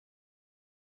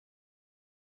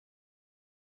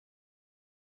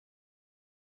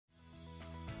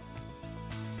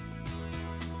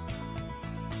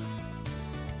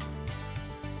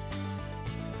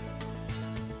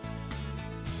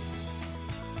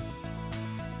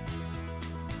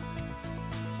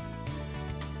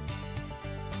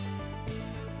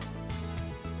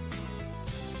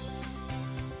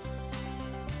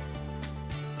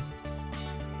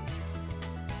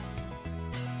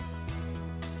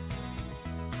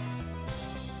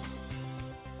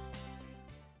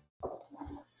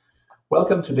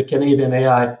Welcome to the Canadian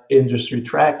AI Industry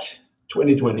Track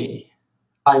 2020.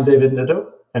 I'm David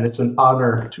Nadeau, and it's an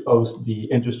honor to host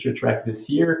the Industry Track this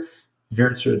year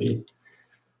virtually.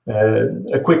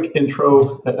 A quick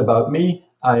intro about me.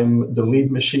 I'm the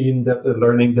lead machine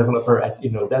learning developer at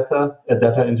Innodata, a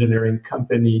data engineering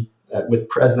company with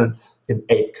presence in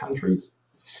 8 countries.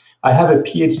 I have a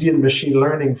Ph.D. in machine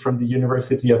learning from the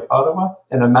University of Ottawa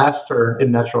and a master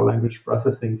in natural language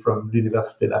processing from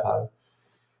l'Université Laval.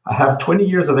 I have 20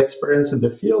 years of experience in the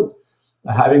field,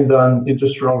 having done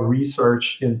industrial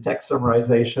research in text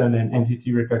summarization and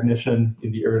entity recognition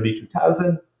in the early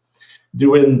 2000s,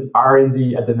 doing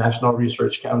R&D at the National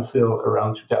Research Council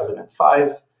around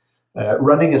 2005,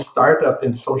 running a startup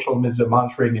in social media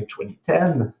monitoring in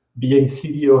 2010, being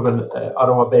CDO of an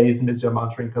Ottawa-based media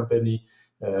monitoring company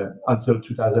until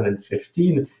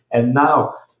 2015, and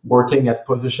now working at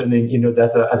positioning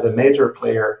Innodata as a major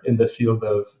player in the field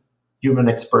of human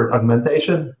expert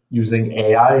augmentation using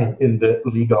AI in the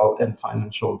legal and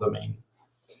financial domain.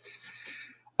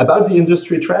 About the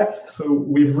industry track, so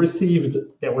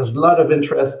there was a lot of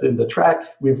interest in the track.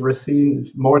 We've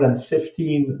received more than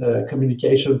 15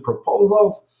 communication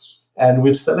proposals, and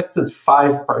we've selected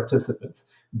 5 participants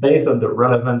based on the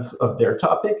relevance of their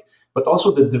topic, but also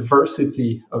the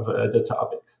diversity of the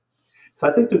topics. So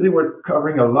I think today we're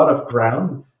covering a lot of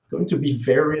ground. It's going to be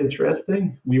very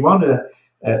interesting. We want to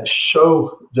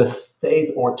show the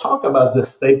state or talk about the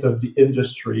state of the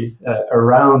industry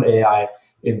around AI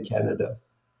in Canada.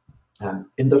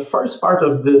 In the first part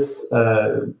of this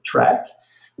track,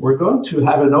 we're going to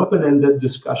have an open-ended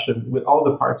discussion with all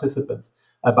the participants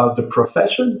about the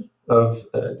profession of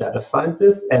data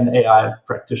scientist and AI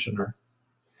practitioner.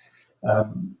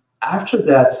 After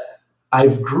that,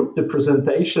 I've grouped the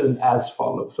presentation as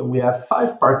follows. So we have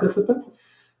 5 participants.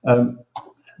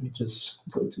 Let me just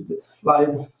go to this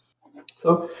slide.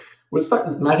 So we'll start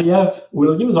with Marie-Ève.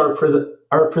 We'll use our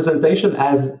presentation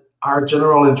as our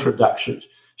general introduction.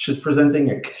 She's presenting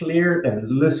a clear and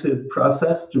lucid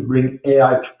process to bring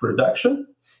AI to production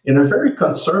in a very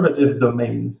conservative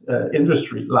domain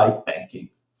industry like banking.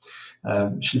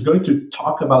 She's going to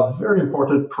talk about very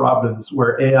important problems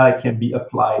where AI can be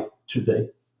applied today.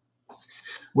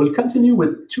 We'll continue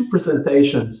with 2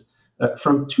 presentations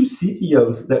from 2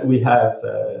 CTOs that we have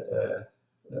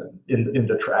in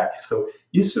the track. So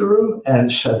Isuru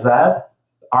and Shahzad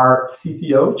are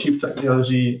CTO, Chief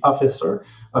Technology Officer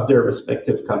of their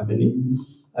respective company.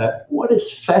 What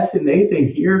is fascinating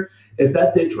here is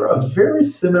that they draw a very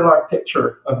similar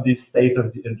picture of the state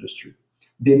of the industry.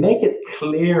 They make it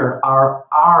clear how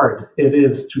hard it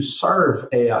is to serve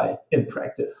AI in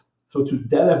practice. So to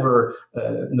deliver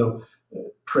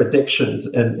predictions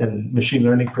and machine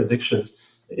learning predictions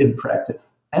in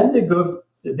practice. And they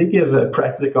give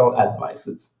practical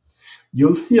advices.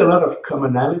 You'll see a lot of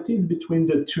commonalities between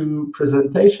the 2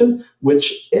 presentations,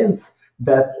 which hints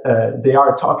that they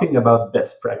are talking about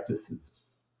best practices.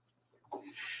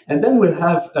 And then we'll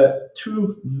have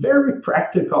 2 very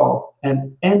practical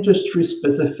and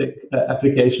industry-specific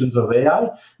applications of AI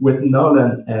with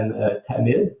Nolan and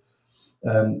Tahmid.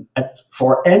 And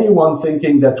for anyone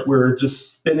thinking that we're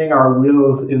just spinning our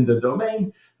wheels in the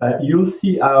domain, you'll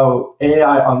see how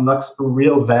AI unlocks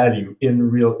real value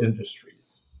in real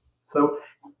industries. So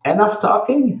enough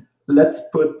talking, let's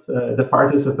put the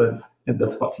participants in the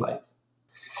spotlight.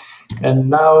 And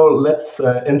now let's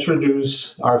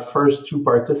introduce our first 2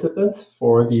 participants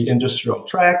for the industrial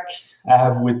track. I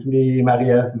have with me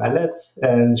Marie-Ève Malette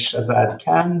and Shahzad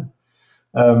Khan.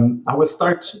 I will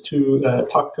start to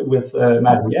talk with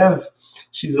Marie-Ève.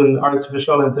 She's an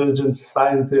artificial intelligence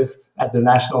scientist at the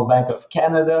National Bank of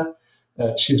Canada.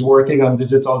 She's working on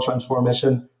digital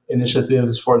transformation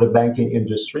initiatives for the banking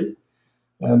industry.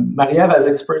 Marie-Ève has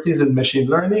expertise in machine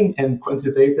learning and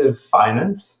quantitative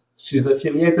finance. She's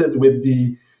affiliated with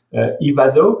the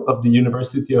IVADO of the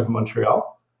University of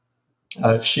Montreal.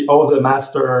 She holds a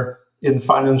master in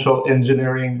financial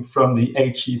engineering from the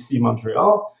HEC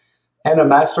Montreal and a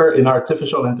master in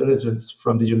artificial intelligence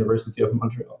from the University of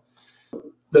Montreal.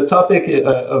 The topic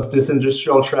of this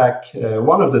industrial track,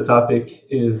 one of the topics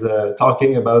is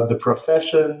talking about the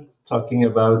profession, talking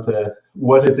about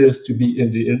what it is to be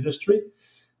in the industry.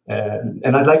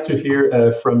 And I'd like to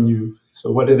hear from you. So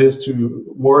what it is to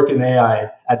work in AI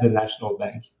at the National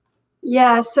Bank.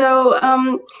 Yeah,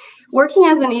 so working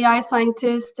as an AI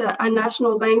scientist at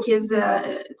National Bank it's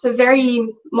a very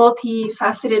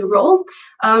multifaceted role.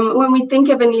 When we think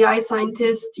of an AI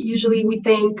scientist, usually we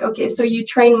think, okay, so you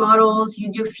train models,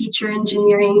 you do feature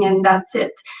engineering, and that's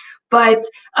it. But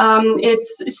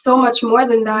it's so much more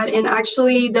than that. And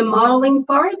actually, the modeling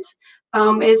part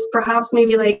is perhaps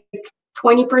maybe like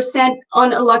 20%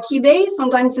 on a lucky day.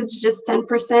 Sometimes it's just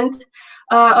 10%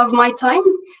 of my time.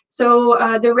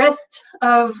 So the rest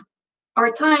of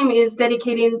our time is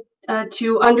dedicated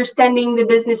to understanding the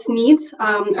business needs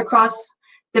across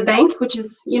the bank, which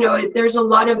is, there's a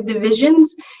lot of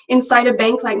divisions inside a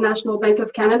bank like National Bank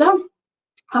of Canada.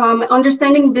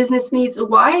 Understanding business needs,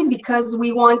 why? Because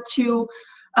we want to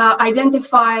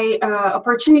identify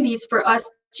opportunities for us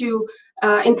to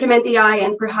implement AI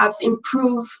and perhaps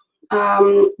improve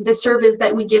the service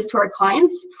that we give to our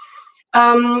clients.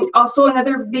 Also,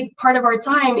 another big part of our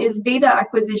time is data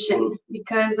acquisition,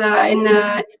 because in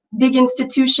a big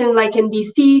institution like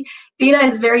NBC, data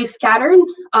is very scattered.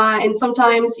 And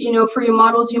sometimes, for your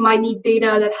models, you might need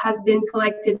data that has been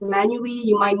collected manually.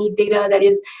 You might need data that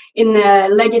is in a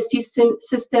legacy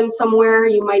system somewhere.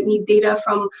 You might need data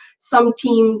from some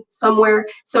team somewhere.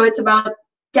 So it's about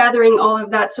gathering all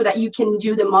of that so that you can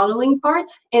do the modeling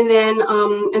part. And then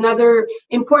another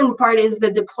important part is the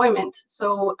deployment.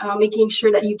 So making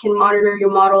sure that you can monitor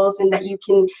your models and that you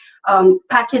can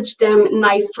package them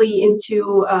nicely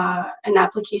into an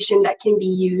application that can be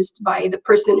used by the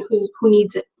person who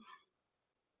needs it.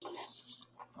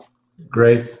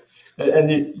 Great.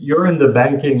 And you're in the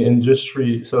banking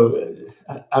industry, so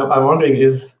I'm wondering,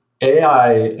 is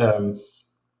AI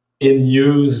in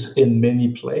use in many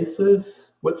places?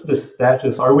 What's the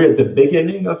status? Are we at the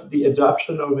beginning of the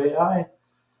adoption of AI?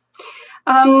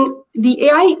 The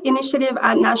AI initiative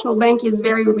at National Bank is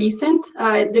very recent.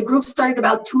 The group started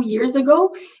about 2 years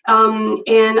ago,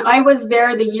 and I was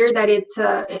there the year that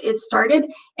it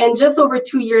started. And just over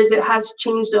 2 years, it has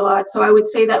changed a lot. So I would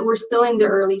say that we're still in the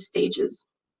early stages.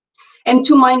 And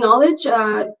to my knowledge,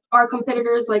 our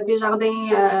competitors like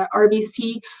Desjardins,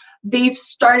 RBC, they've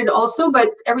started also, but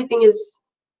everything is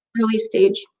early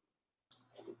stage.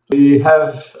 We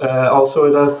have also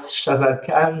with us Shahzad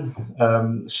Khan.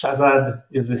 Shahzad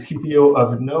is the CTO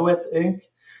of GnowIt, Inc.,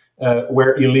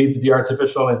 where he leads the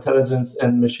artificial intelligence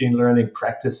and machine learning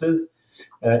practices.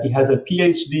 He has a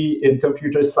Ph.D. in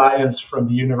computer science from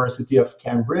the University of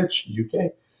Cambridge,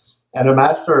 UK, and a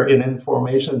master in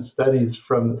information studies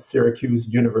from Syracuse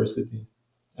University.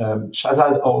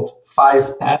 Shahzad holds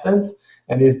 5 patents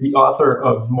and is the author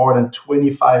of more than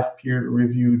 25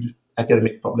 peer-reviewed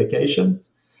academic publications.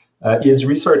 His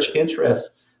research interests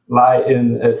lie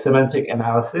in semantic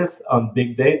analysis on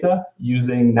big data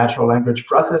using natural language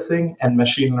processing and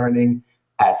machine learning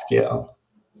at scale.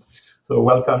 So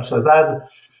welcome, Shahzad.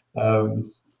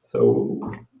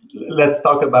 So let's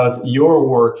talk about your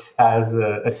work as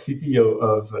a CTO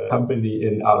of a company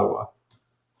in Ottawa.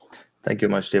 Thank you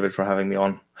much, David, for having me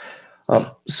on.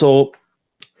 So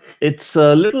it's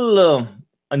a little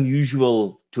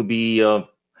unusual to be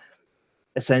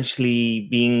essentially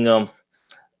being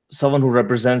someone who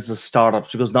represents the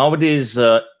startups, because nowadays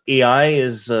AI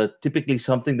is typically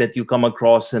something that you come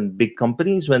across in big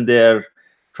companies when they're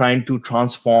trying to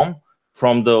transform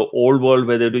from the old world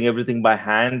where they're doing everything by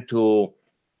hand to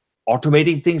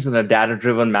automating things in a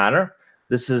data-driven manner.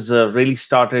 This has really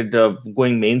started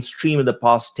going mainstream in the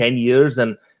past 10 years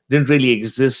and didn't really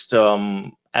exist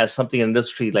as something in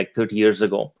industry like 30 years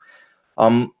ago.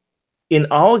 In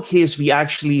our case, we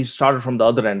actually started from the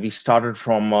other end. We started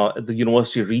from the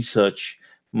university research.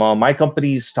 My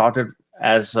company started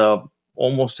as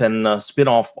almost a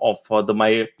spin-off of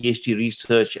my PhD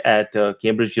research at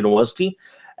Cambridge University.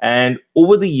 And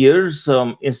over the years,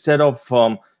 instead of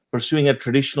pursuing a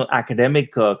traditional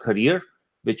academic career,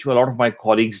 which a lot of my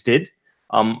colleagues did,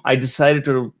 I decided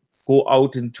to go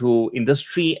out into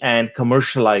industry and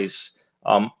commercialize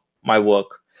my work.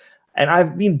 And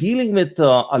I've been dealing with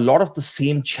a lot of the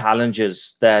same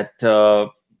challenges that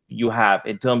you have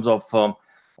in terms of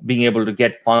being able to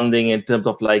get funding, in terms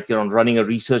of running a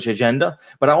research agenda.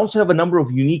 But I also have a number of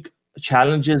unique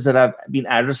challenges that I've been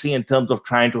addressing in terms of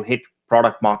trying to hit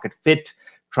product market fit,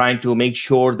 trying to make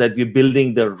sure that we're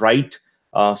building the right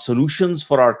solutions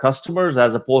for our customers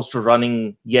as opposed to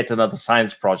running yet another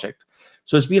science project.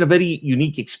 So it's been a very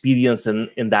unique experience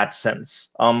in that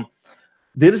sense.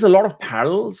 There is a lot of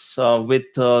parallels with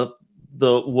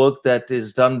the work that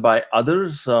is done by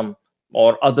others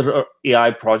or other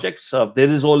AI projects. There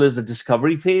is always the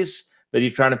discovery phase where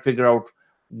you're trying to figure out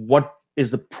what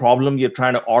is the problem you're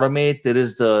trying to automate. There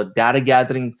is the data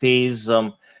gathering phase.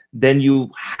 Then you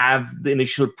have the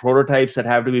initial prototypes that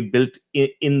have to be built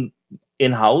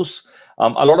in-house.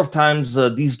 A lot of times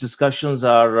these discussions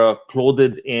are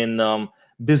clothed in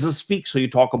business speak. So you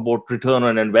talk about return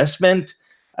on investment,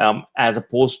 as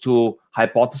opposed to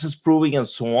hypothesis proving and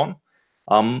so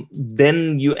on.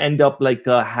 Then you end up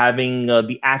having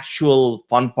the actual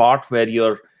fun part where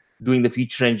you're doing the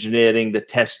feature engineering, the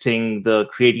testing, the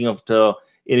creating of the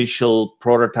initial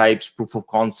prototypes, proof of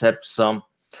concepts.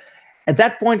 At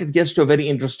that point, it gets to a very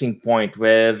interesting point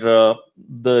where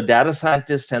the data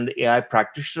scientists and the AI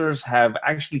practitioners have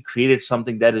actually created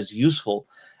something that is useful.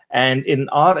 And in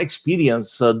our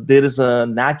experience, there is a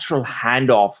natural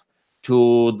handoff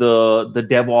to the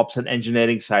DevOps and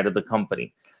engineering side of the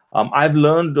company. I've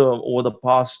learned over the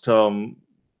past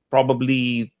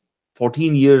probably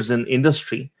 14 years in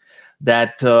industry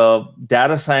that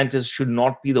data scientists should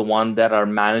not be the one that are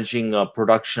managing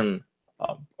production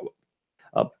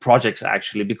projects,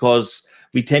 actually, because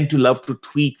we tend to love to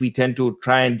tweak. We tend to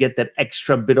try and get that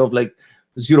extra bit of like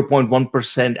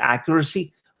 0.1%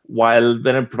 accuracy, while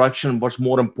when in production, what's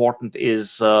more important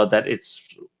is that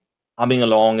it's humming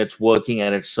along, it's working,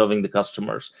 and it's serving the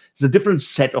customers. It's a different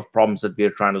set of problems that we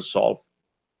are trying to solve.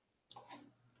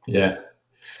 Yeah.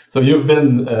 So you've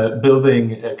been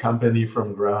building a company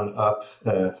from ground up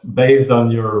based on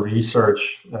your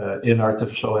research in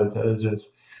artificial intelligence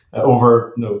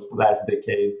over last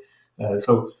decade.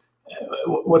 So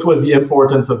what was the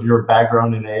importance of your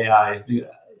background in AI?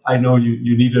 I know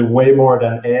you needed way more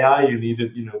than AI. You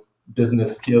needed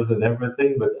business skills and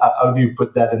everything, but how do you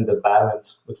put that in the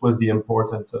balance? What was the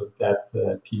importance of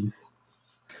that piece?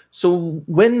 So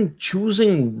when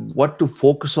choosing what to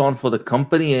focus on for the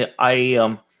company,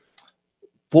 I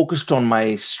focused on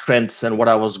my strengths and what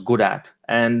I was good at.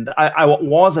 And I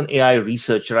was an AI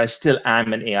researcher. I still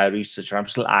am an AI researcher. I'm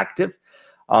still active.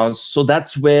 So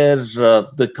that's where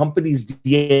the company's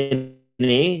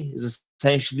DNA is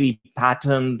essentially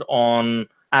patterned on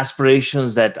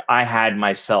aspirations that I had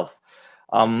myself.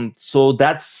 So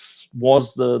that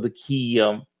was the key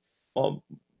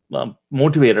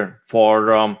motivator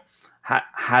for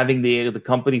having the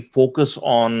company focus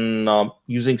on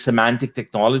using semantic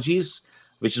technologies,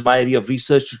 which is my area of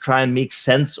research, to try and make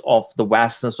sense of the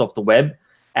vastness of the web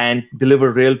and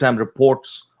deliver real-time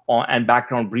reports and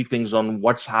background briefings on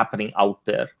what's happening out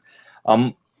there.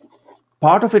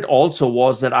 Part of it also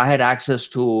was that I had access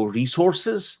to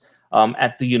resources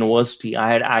at the university.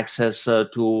 I had access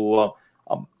to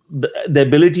the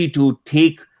ability to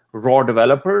take raw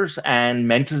developers and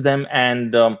mentor them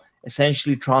and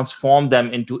essentially transform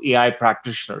them into AI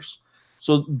practitioners.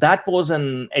 So that was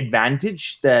an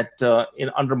advantage that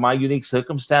under my unique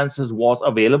circumstances was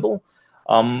available.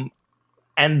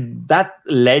 And that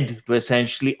led to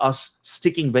essentially us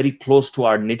sticking very close to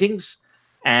our knittings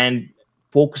and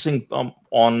focusing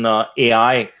on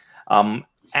AI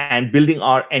and building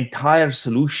our entire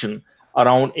solution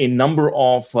around a number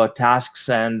of tasks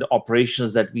and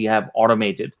operations that we have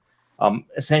automated,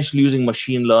 essentially using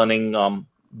machine learning,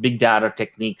 big data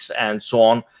techniques, and so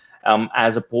on,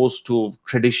 as opposed to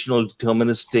traditional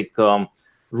deterministic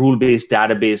rule-based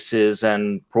databases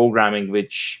and programming,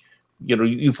 which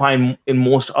you find in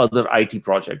most other IT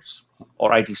projects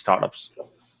or IT startups.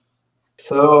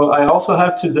 So I also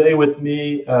have today with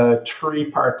me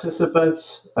 3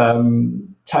 participants: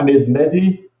 Tahmid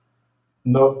Mehdi,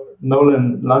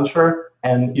 Nolan Lunscher,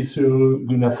 and Isuru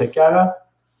Gunasekara.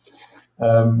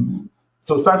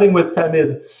 So starting with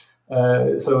Tahmid.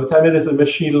 So Tahmid is a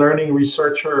machine learning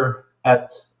researcher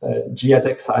at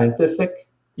Giatec Scientific.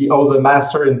 He holds a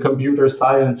master in computer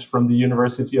science from the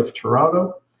University of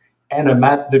Toronto and a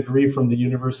math degree from the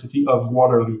University of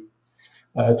Waterloo.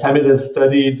 Tahmid has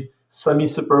studied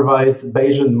semi-supervised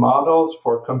Bayesian models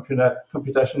for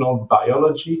computational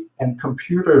biology and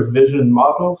computer vision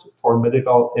models for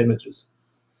medical images.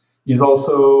 He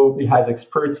has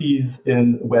expertise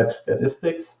in web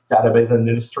statistics, database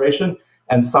administration,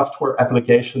 and software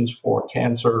applications for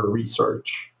cancer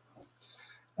research.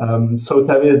 So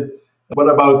Tahmid, what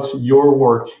about your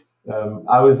work?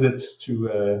 How is it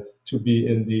to be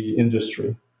in the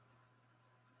industry?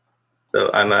 So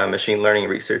I'm a machine learning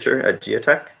researcher at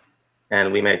Giatec,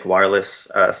 and we make wireless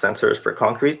sensors for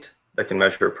concrete that can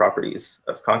measure properties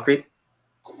of concrete.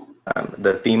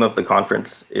 The theme of the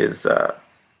conference is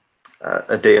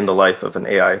a day in the life of an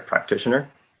AI practitioner.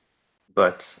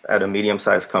 But at a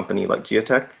medium-sized company like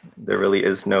Giatec, there really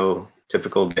is no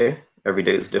typical day. Every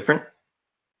day is different.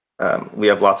 We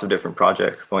have lots of different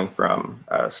projects, going from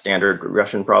standard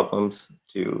regression problems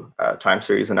to time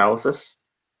series analysis.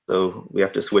 So we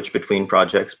have to switch between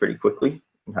projects pretty quickly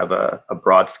and have a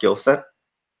broad skill set.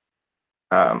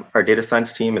 Our data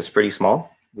science team is pretty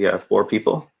small. We have 4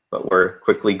 people, but we're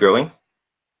quickly growing.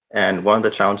 And one of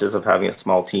the challenges of having a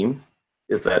small team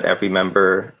is that every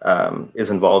member is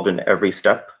involved in every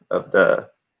step of the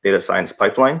data science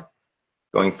pipeline,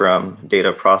 going from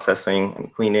data processing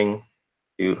and cleaning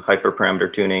to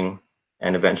hyperparameter tuning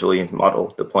and eventually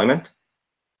model deployment.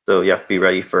 So you have to be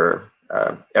ready for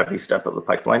every step of the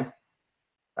pipeline.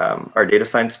 Our data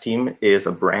science team is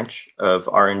a branch of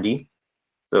R&D,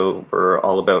 so we're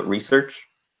all about research.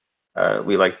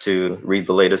 We like to read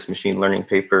the latest machine learning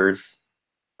papers,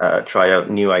 try out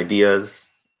new ideas,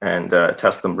 and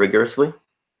test them rigorously.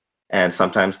 And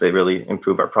sometimes they really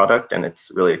improve our product, and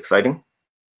it's really exciting.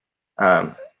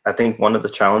 I think one of the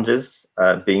challenges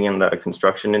being in the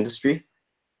construction industry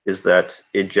is that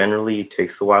it generally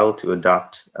takes a while to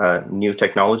adopt new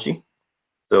technology.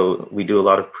 So we do a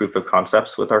lot of proof of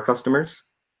concepts with our customers.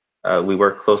 We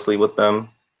work closely with them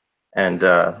and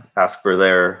ask for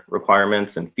their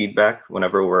requirements and feedback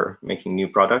whenever we're making new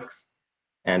products.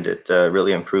 And it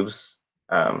really improves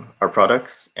our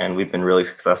products, and we've been really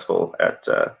successful at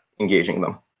engaging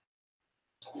them.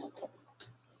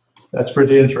 That's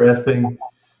pretty interesting.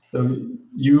 So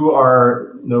you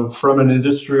are from an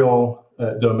industrial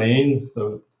domain,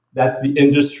 so that's the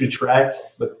industry track,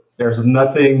 but there's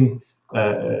nothing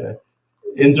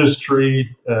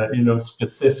industry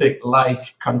specific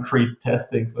like concrete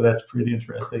testing. So that's pretty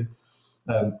interesting.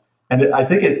 And I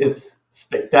think it's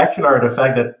spectacular, the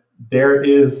fact that there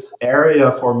is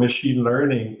area for machine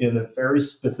learning in a very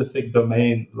specific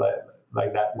domain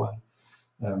like that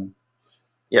one.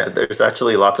 Yeah, there's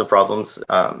actually lots of problems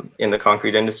in the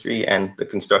concrete industry and the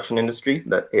construction industry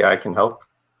that AI can help.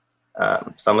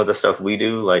 Some of the stuff we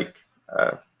do, like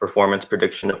performance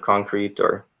prediction of concrete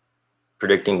or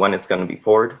predicting when it's going to be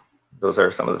poured, those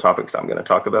are some of the topics I'm going to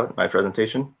talk about in my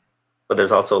presentation. But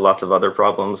there's also lots of other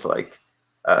problems like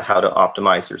how to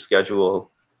optimize your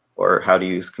schedule or how to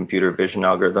use computer vision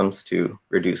algorithms to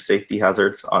reduce safety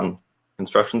hazards on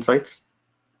construction sites.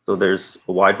 So there's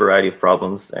a wide variety of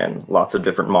problems and lots of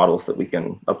different models that we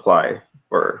can apply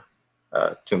for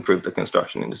to improve the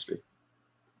construction industry.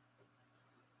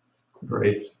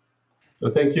 Great. So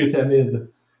thank you, Tahmid.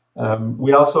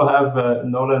 We also have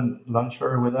Nolan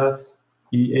Lunscher with us.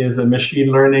 He is a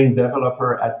machine learning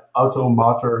developer at OTTO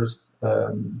Motors,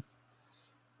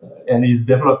 and he's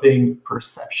developing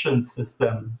perception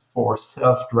system for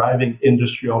self-driving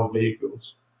industrial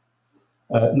vehicles.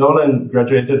 Nolan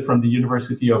graduated from the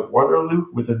University of Waterloo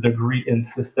with a degree in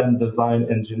system design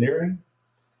engineering.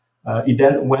 He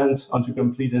then went on to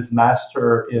complete his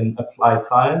master in applied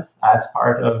science as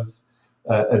part of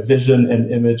a vision and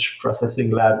image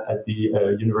processing lab at the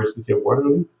University of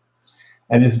Waterloo.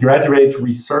 And his graduate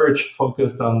research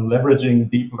focused on leveraging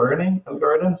deep learning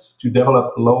algorithms to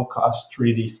develop low-cost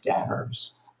 3D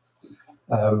scanners.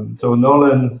 So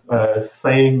Nolan,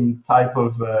 same type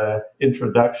of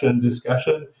introduction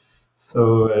discussion.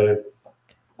 So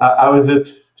how is it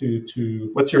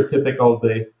what's your typical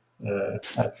day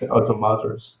at OTTO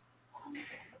Motors?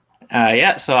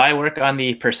 Yeah, so I work on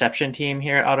the perception team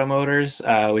here at OTTO Motors,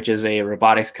 which is a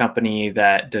robotics company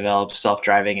that develops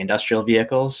self-driving industrial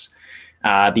vehicles.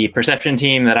 The perception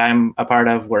team that I'm a part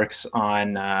of works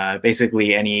on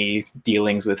basically any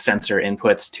dealings with sensor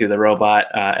inputs to the robot,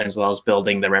 as well as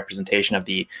building the representation of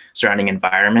the surrounding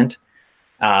environment.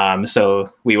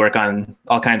 So we work on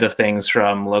all kinds of things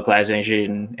from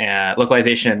localization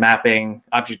and mapping,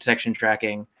 object detection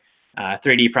tracking,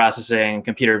 3D processing,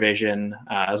 computer vision,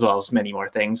 as well as many more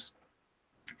things.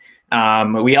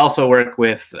 We also work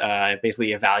with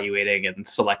basically evaluating and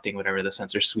selecting whatever the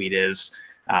sensor suite is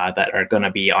that are going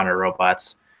to be on our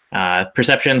robots.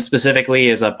 Perception specifically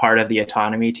is a part of the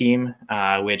autonomy team,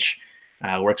 which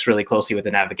works really closely with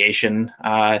the navigation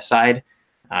side,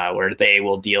 where they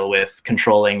will deal with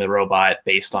controlling the robot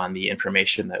based on the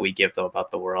information that we give them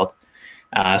about the world.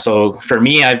 So for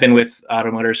me, I've been with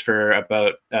OTTO Motors for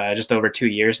about just over 2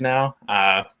 years now.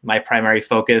 My primary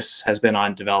focus has been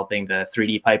on developing the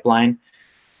 3D pipeline,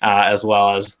 as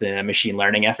well as the machine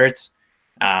learning efforts.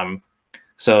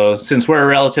 So since we're a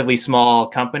relatively small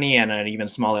company and an even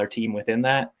smaller team within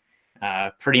that,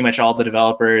 pretty much all the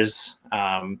developers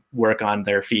work on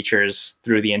their features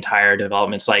through the entire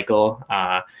development cycle,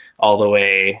 all the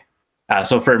way.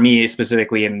 So for me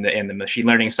specifically in the machine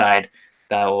learning side,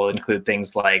 that will include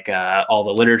things like all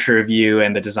the literature review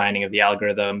and the designing of the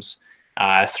algorithms,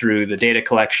 through the data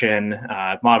collection,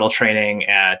 model training,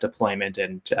 deployment,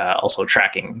 and also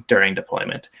tracking during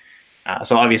deployment.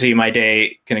 So obviously my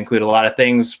day can include a lot of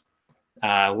things,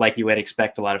 like you would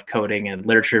expect, a lot of coding and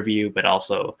literature review, but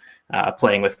also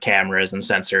playing with cameras and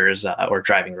sensors or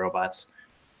driving robots.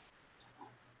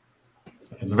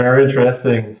 Very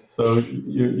interesting. So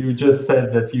you just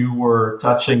said that you were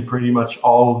touching pretty much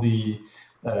all the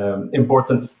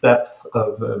important steps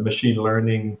of machine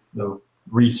learning,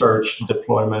 research,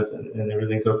 deployment, and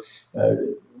everything. So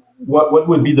what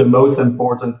would be the most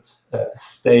important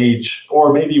stage,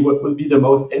 or maybe what would be the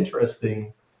most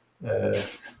interesting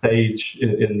stage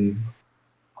in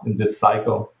in this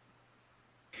cycle?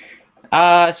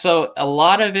 So a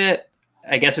lot of it,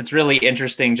 I guess it's really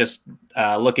interesting just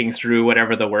looking through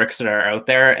whatever the works that are out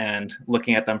there and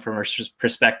looking at them from a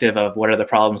perspective of what are the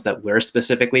problems that we're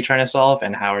specifically trying to solve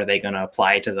and how are they going to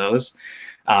apply to those.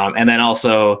 And then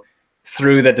also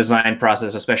through the design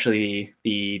process, especially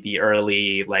the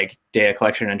early like data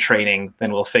collection and training,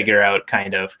 then we'll figure out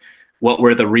kind of what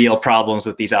were the real problems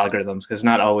with these algorithms, because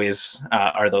not always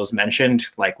are those mentioned,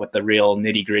 like what the real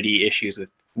nitty-gritty issues with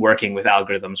working with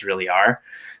algorithms really are,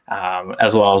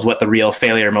 as well as what the real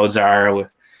failure modes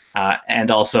are,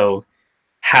 and also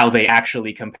how they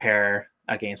actually compare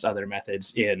against other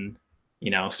methods in,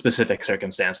 specific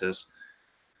circumstances.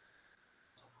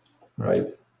 Right.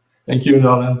 Thank you,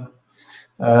 Nolan.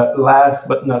 Last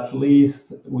but not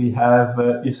least, we have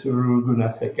Isuru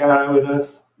Gunasekara with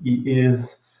us. He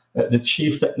is the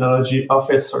Chief Technology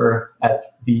Officer at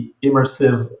the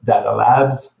Immersive Data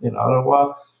Labs in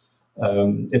Ottawa.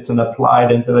 It's an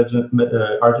applied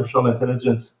artificial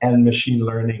intelligence and machine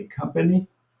learning company.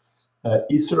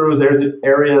 Isuru's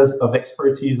areas of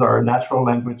expertise are natural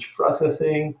language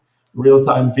processing,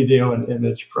 real-time video and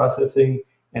image processing,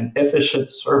 and efficient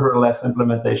serverless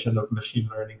implementation of machine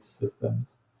learning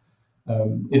systems.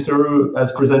 Isuru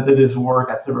has presented his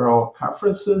work at several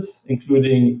conferences,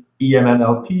 including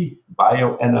EMNLP,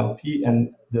 BioNLP,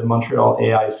 and the Montreal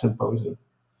AI Symposium.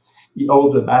 He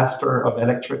holds a Master of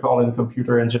Electrical and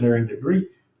Computer Engineering degree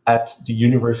at the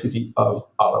University of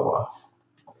Ottawa.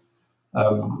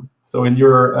 So in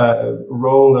your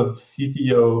role of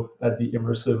CTO at the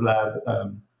Immersive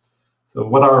Lab, so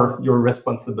what are your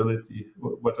responsibilities?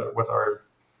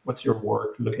 What's your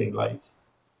work looking like?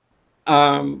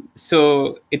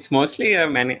 So it's mostly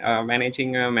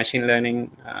managing a machine learning,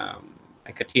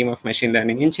 like a team of machine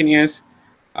learning engineers.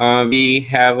 We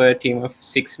have a team of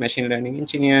 6 machine learning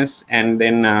engineers, and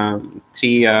then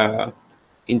 3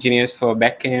 engineers for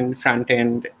backend, front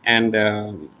end,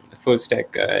 and full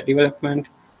stack development.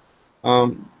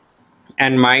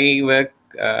 And my work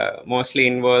mostly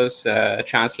involves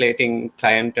translating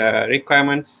client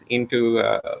requirements into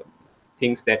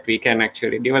things that we can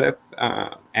actually develop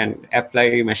and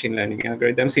apply machine learning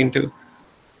algorithms into.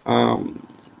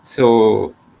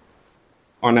 So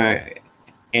on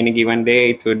any given day,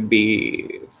 it would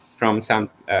be from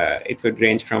it would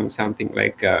range from something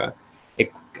like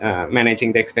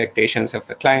managing the expectations of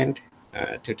a client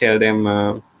to tell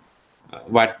them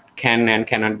what can and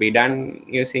cannot be done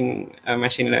using a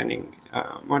machine learning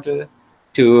model,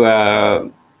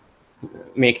 to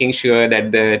making sure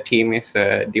that the team is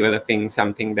developing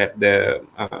something that the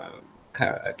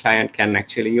client can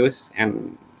actually use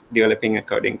and developing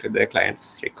according to the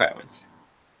client's requirements.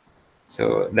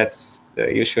 So that's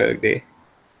the usual day.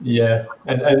 Yeah,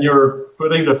 and you're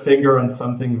putting the finger on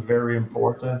something very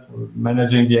important,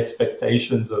 managing the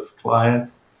expectations of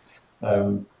clients.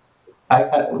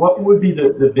 What would be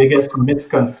the biggest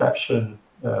misconception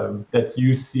that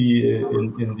you see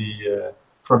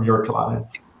from your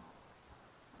clients?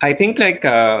 I think like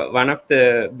one of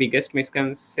the biggest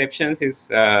misconceptions is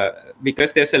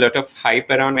because there's a lot of hype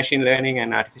around machine learning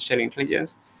and artificial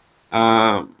intelligence.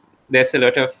 There's a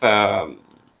lot of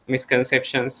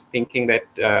misconceptions thinking that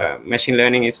machine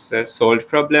learning is a solved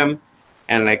problem,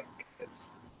 and like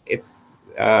it's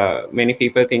many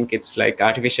people think it's like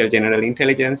artificial general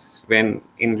intelligence, when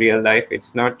in real life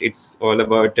it's not. It's all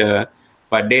about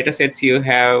what data sets you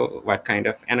have, what kind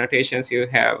of annotations you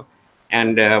have,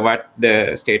 and what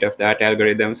the state-of-the-art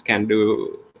algorithms can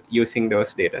do using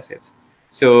those data sets.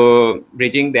 So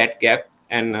bridging that gap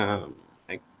and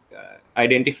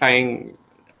identifying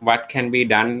what can be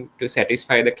done to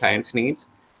satisfy the client's needs,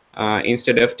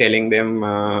 instead of telling them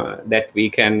that we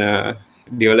can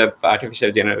develop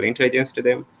artificial general intelligence to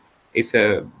them, is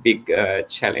a big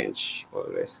challenge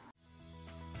always.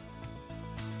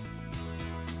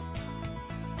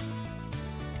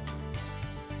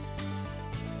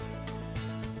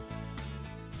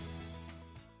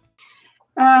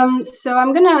 So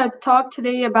I'm going to talk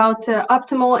today about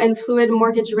optimal and fluid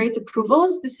mortgage rate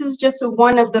approvals. This is just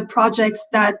one of the projects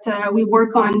that we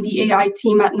work on, the AI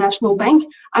team at National Bank.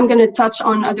 I'm going to touch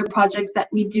on other projects that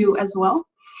we do as well.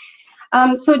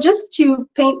 So just to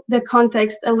paint the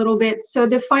context a little bit, so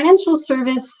the financial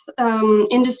service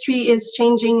industry is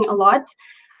changing a lot.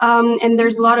 And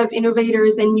there's a lot of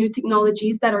innovators and new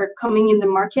technologies that are coming in the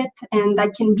market, and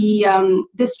that can be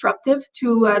disruptive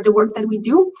to the work that we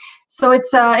do. So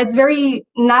it's very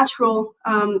natural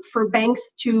for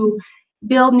banks to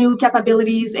build new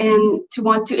capabilities and to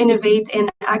want to innovate and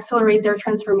accelerate their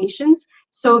transformations.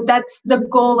 So that's the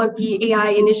goal of the AI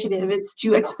initiative. It's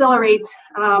to accelerate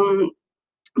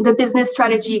the business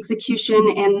strategy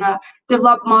execution and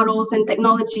develop models and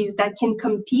technologies that can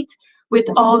compete with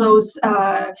all those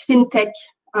fintech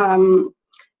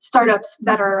startups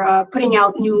that are putting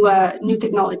out new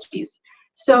technologies.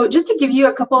 So just to give you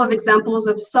a couple of examples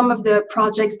of some of the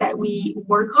projects that we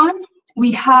work on,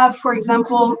 we have, for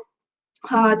example,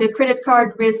 the credit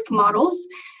card risk models.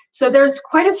 So there's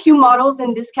quite a few models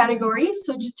in this category.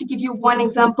 So just to give you one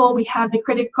example, we have the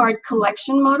credit card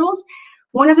collection models.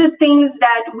 One of the things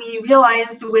that we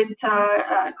realized with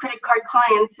credit card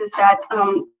clients is that,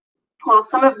 well,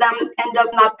 some of them end up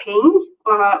not paying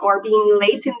or being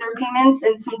late in their payments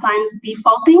and sometimes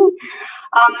defaulting.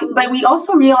 But we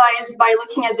also realized by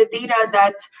looking at the data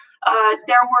that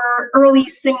there were early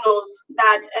signals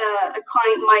that a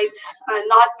client might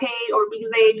not pay or be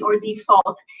late or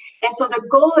default. And so the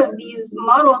goal of these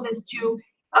models is to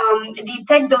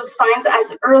detect those signs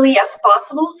as early as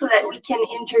possible so that we can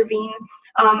intervene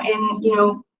and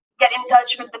get in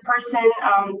touch with the person,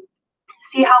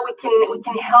 see how we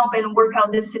can help and work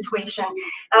out this situation.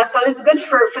 So it's good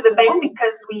for the bank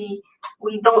because we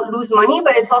don't lose money,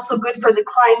 but it's also good for the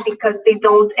client because they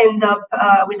don't end up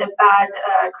with a bad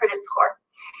credit score.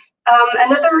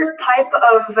 Another type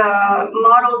of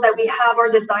models that we have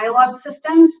are the dialogue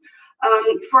systems.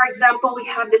 For example, we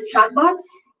have the chatbots.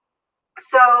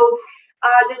 So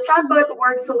the chatbot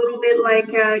works a little bit like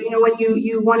when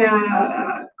you want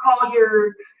to call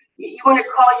your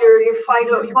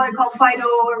FIDO, you want to call FIDO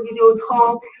or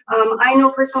Videotron. I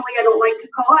know personally I don't like to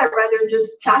call, I'd rather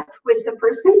just chat with the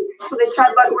person. So the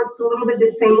chatbot works a little bit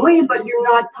the same way, but you're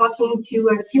not talking to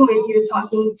a human, you're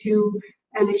talking to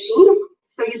a machine.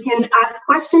 So you can ask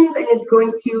questions and it's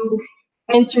going to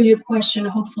answer your question,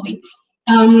 hopefully.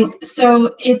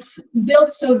 So it's built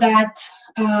so that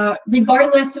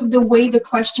regardless of the way the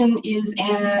question is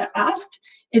asked,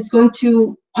 it's going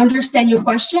to understand your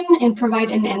question and provide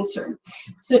an answer.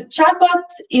 So chatbot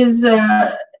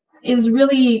is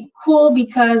really cool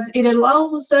because it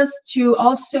allows us to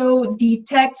also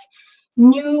detect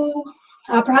new,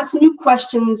 perhaps new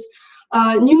questions,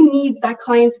 new needs that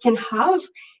clients can have.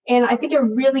 And I think a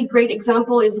really great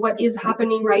example is what is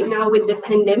happening right now with the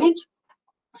pandemic.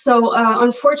 So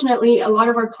unfortunately, a lot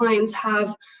of our clients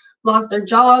have lost their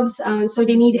jobs, so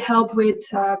they need help with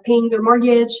paying their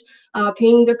mortgage,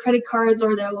 paying their credit cards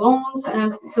or their loans.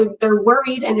 So they're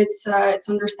worried, and it's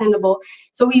understandable.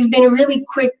 So we've been really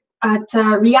quick at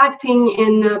reacting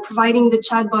and providing the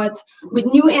chatbot with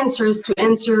new answers to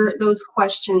answer those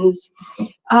questions.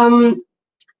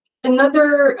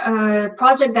 Another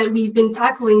project that we've been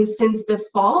tackling since the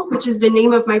fall, which is the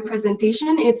name of my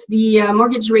presentation, it's the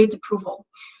mortgage rate approval.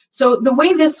 So the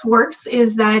way this works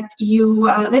is that you,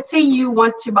 let's say you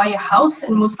want to buy a house,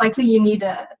 and most likely you need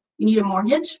a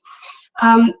mortgage.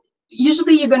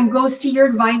 Usually you're going to go see your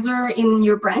advisor in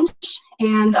your branch,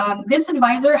 and this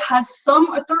advisor has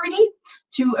some authority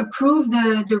to approve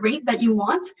the rate that you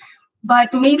want,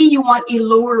 but maybe you want a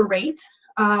lower rate,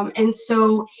 and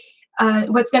so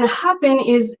what's going to happen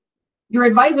is your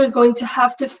advisor is going to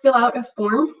have to fill out a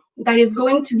form that is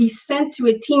going to be sent to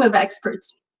a team of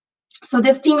experts. So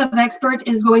this team of experts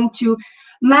is going to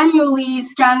manually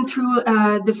scan through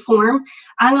the form,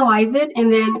 analyze it,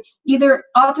 and then either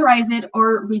authorize it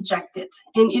or reject it.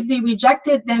 And if they reject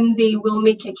it, then they will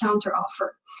make a counter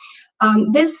offer.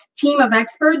 This team of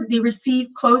experts, they receive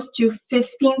close to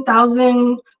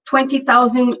 15,000,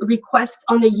 20,000 requests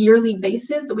on a yearly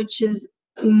basis, which is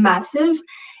massive.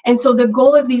 And so the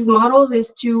goal of these models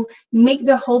is to make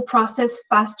the whole process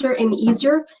faster and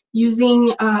easier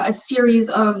using a series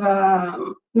of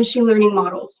machine learning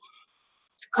models.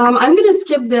 I'm going to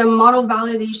skip the model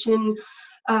validation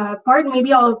part.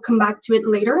 Maybe I'll come back to it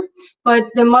later. But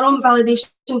the model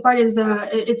validation part is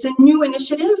it's a new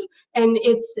initiative, and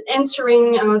it's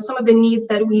answering some of the needs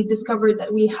that we discovered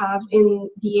that we have in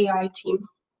the AI team.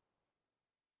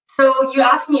 So you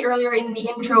asked me earlier in the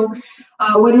intro,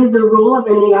 what is the role of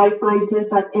an AI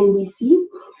scientist at NBC?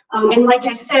 And like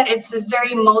I said, it's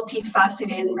very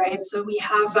multifaceted, right? So we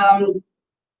have,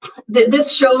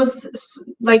 this shows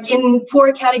like in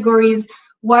 4 categories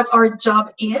what our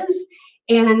job is.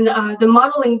 And the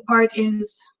modeling part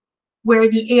is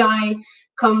where the AI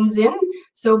comes in.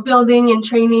 So building and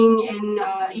training and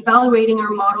evaluating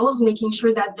our models, making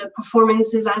sure that the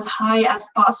performance is as high as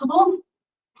possible.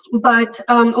 But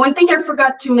one thing I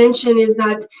forgot to mention is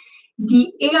that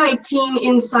the AI team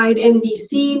inside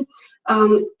NBC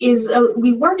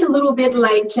we work a little bit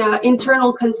like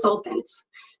internal consultants.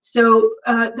 So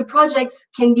the projects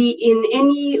can be in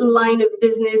any line of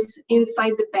business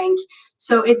inside the bank.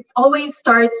 So it always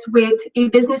starts with a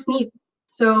business need.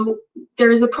 So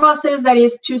there's a process that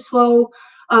is too slow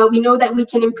We know that we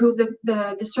can improve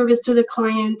the service to the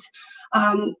client.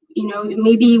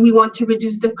 Maybe we want to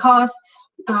reduce the costs.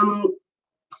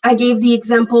 I gave the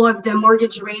example of the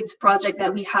mortgage rates project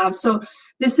that we have. So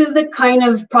this is the kind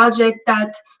of project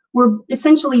that we're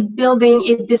essentially building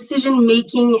a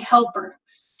decision-making helper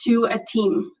to a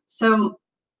team. So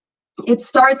it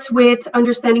starts with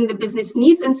understanding the business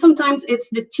needs, and sometimes it's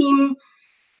the team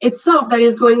itself that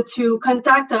is going to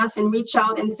contact us and reach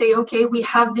out and say, okay, we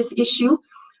have this issue.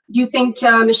 Do you think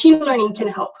machine learning can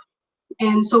help?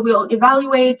 And so we'll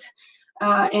evaluate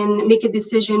and make a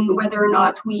decision whether or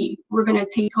not we're going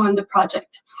to take on the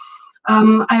project.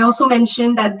 I also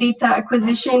mentioned that data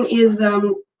acquisition is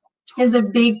a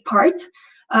big part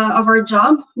of our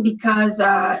job, because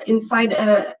inside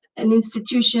an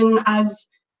institution as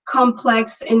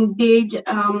complex and big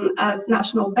as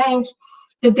National Bank,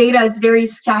 the data is very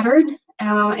scattered.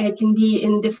 It can be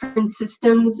in different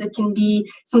systems. It can be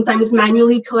sometimes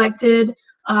manually collected.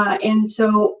 And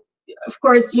so, of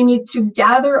course, you need to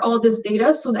gather all this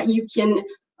data so that you can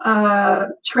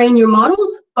train your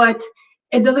models, but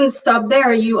it doesn't stop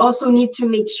there. You also need to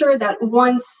make sure that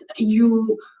once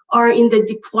you are in the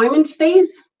deployment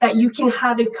phase, that you can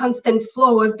have a constant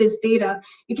flow of this data.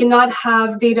 You cannot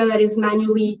have data that is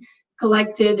manually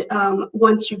collected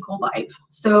once you go live.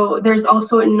 So there's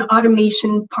also an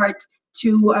automation part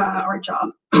to our job.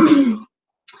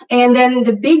 And then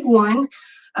the big one,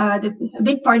 the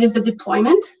big part is the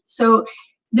deployment. So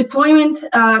deployment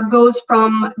goes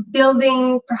from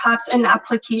building perhaps an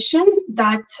application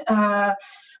that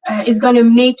is going to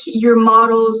make your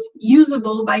models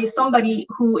usable by somebody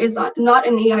who is not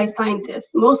an AI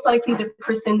scientist. Most likely the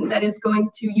person that is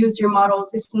going to use your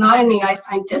models is not an AI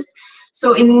scientist.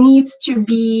 So it needs to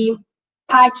be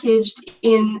packaged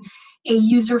in a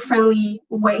user-friendly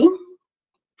way.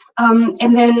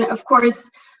 And then, of course,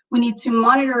 we need to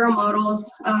monitor our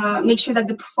models, make sure that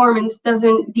the performance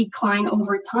doesn't decline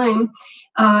over time.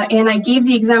 And I gave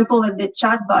the example of the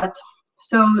chatbot.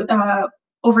 So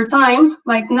over time,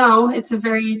 like now, it's a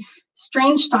very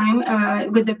strange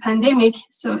time with the pandemic.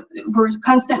 So we're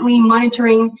constantly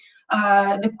monitoring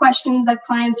the questions that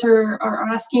clients are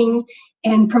asking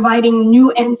and providing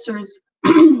new answers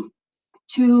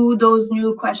to those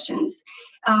new questions.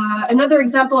 Another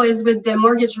example is with the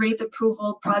mortgage rate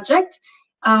approval project.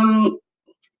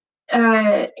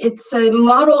 It's a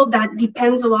model that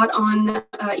depends a lot on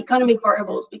economic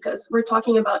variables, because we're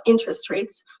talking about interest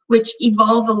rates, which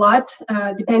evolve a lot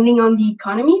depending on the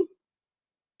economy.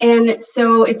 And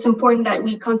so it's important that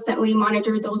we constantly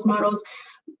monitor those models,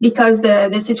 because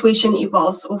the situation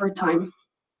evolves over time.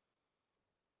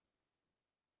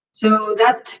 So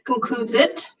that concludes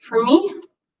it for me.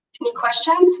 Any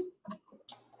questions?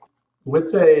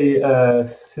 With a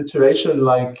situation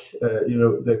like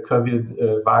the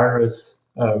COVID virus,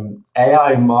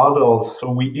 AI models.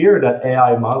 So we hear that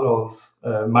AI models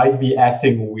might be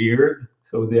acting weird.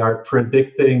 So they are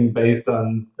predicting based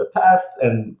on the past,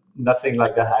 and nothing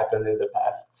like that happened in the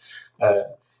past.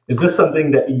 Is this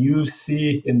something that you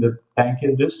see in the bank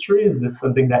industry? Is this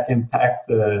something that impacts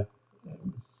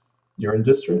your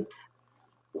industry?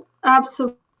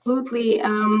 Absolutely.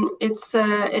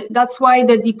 That's why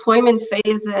the deployment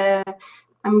phase,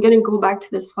 I'm going to go back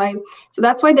to this slide. So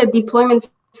that's why the deployment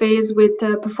phase with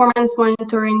performance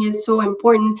monitoring is so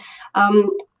important.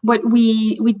 What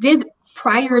we did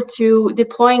prior to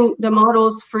deploying the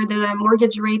models for the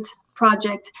mortgage rate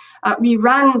project, we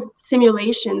ran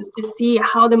simulations to see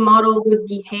how the model would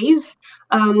behave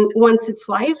once it's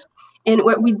live. And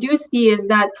what we do see is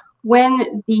that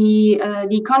when the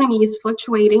economy is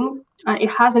fluctuating,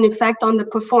 it has an effect on the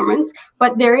performance,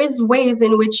 but there is ways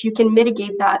in which you can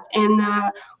mitigate that. And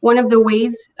one of the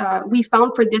ways we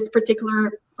found for this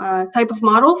particular type of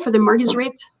model, for the mortgage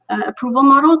rate approval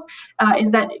models,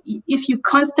 is that if you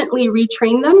constantly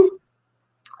retrain them,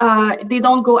 they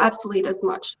don't go obsolete as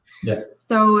much. Yeah.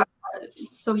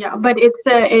 So yeah, but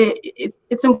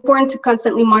it's important to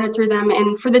constantly monitor them.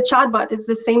 And for the chatbot, it's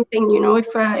the same thing. You know,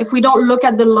 if we don't look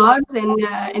at the logs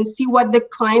and see what the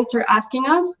clients are asking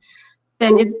us,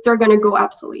 then they're going to go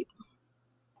obsolete.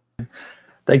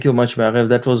 Thank you much, Marie-Ève.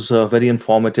 That was very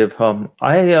informative.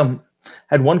 I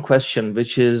had one question,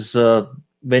 which is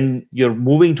when you're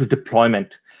moving to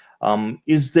deployment,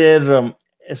 is there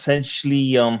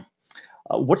essentially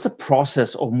what's the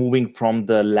process of moving from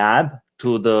the lab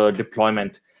to the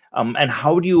deployment, and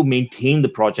how do you maintain the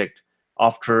project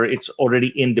after it's already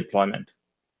in deployment?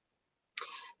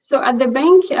 So at the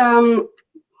bank,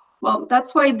 well,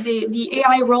 that's why the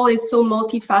AI role is so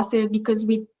multifaceted, because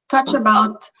we touch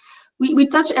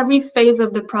every phase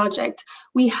of the project.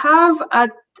 We have at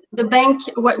the bank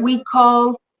what we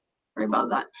call, sorry about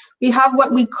that. We have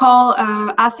what we call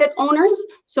asset owners.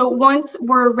 So once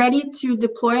we're ready to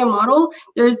deploy a model,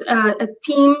 there's a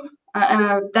team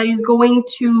that is going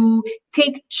to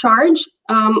take charge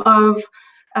of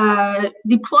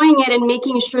deploying it and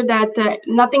making sure that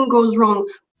nothing goes wrong.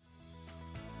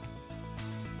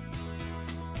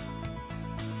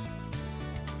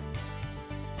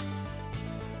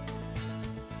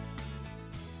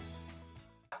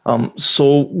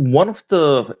 So one of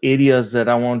the areas that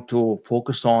I want to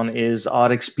focus on is our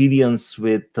experience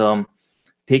with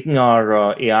taking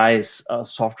our AI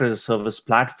software as a service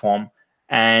platform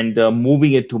and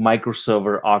moving it to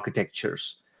microserver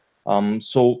architectures.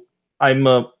 So I'm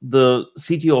the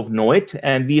CTO of GnowIt,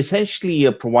 and we essentially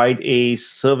provide a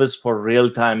service for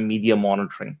real-time media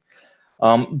monitoring.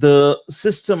 The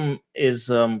system is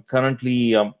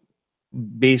currently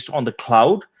based on the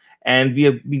cloud, and we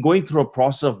have been going through a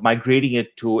process of migrating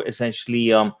it to essentially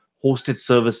hosted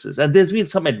services. And there's been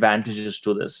some advantages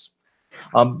to this.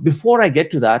 Before I get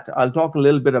to that, I'll talk a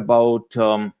little bit about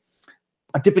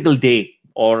a typical day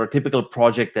or a typical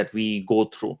project that we go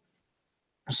through.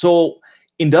 So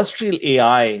industrial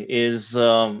AI is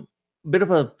a bit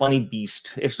of a funny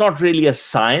beast. It's not really a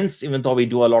science, even though we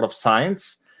do a lot of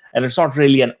science, and it's not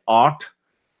really an art,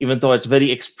 even though it's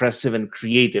very expressive and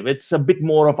creative. It's a bit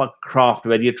more of a craft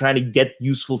where you're trying to get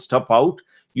useful stuff out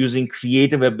using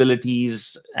creative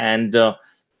abilities and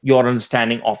your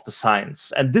understanding of the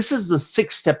science. And this is the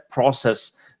 6-step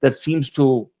process that seems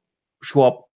to show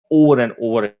up over and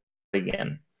over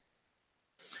again.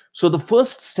 So the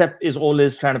first step is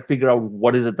always trying to figure out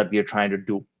what is it that we are trying to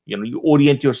do. You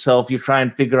orient yourself, you try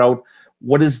and figure out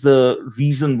what is the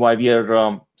reason why we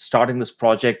are starting this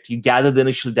project. You gather the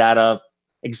initial data,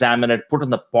 examine it, put in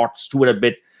the pot, stew it a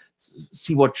bit,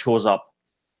 see what shows up.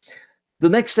 The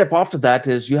next step after that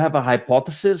is you have a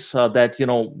hypothesis that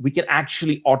we can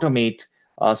actually automate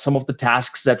some of the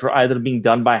tasks that were either being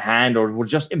done by hand or were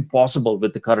just impossible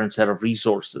with the current set of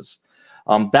resources.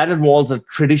 That involves a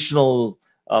traditional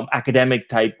academic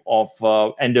type of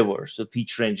endeavors, so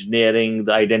feature engineering,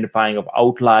 the identifying of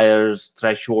outliers,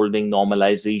 thresholding,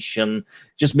 normalization,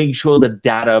 just making sure the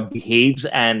data behaves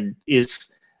and is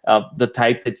the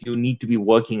type that you need to be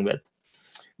working with.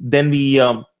 Then we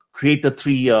create the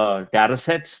 3 data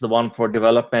sets, the one for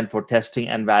development, for testing,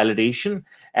 and validation.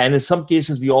 And in some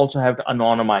cases, we also have to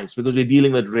anonymize because we're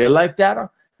dealing with real-life data.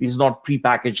 These are not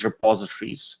prepackaged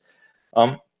repositories.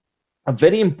 A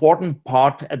very important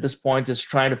part at this point is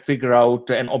trying to figure out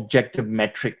an objective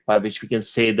metric by which we can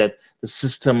say that the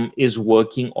system is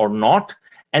working or not.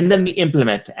 And then we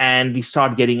implement and we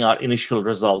start getting our initial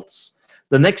results.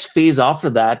 The next phase after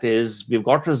that is we've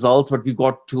got results, but we've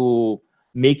got to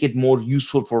make it more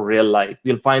useful for real life.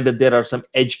 We'll find that there are some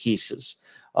edge cases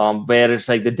where it's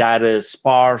like the data is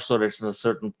sparse or it's in a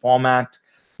certain format.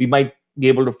 We might be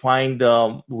able to find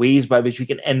ways by which we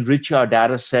can enrich our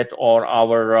data set or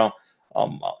our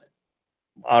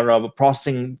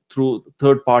processing through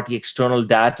third-party external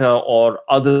data or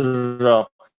other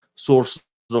sources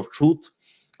of truth.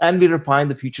 And we refine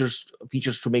the features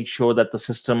to make sure that the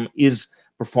system is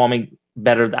performing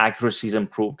better, the accuracy is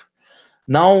improved.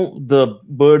 Now the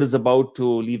bird is about to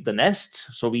leave the nest.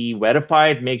 So we verify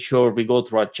it, make sure we go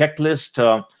through our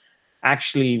checklist,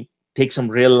 actually take some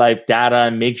real life data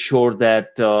and make sure that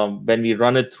when we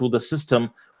run it through the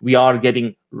system, we are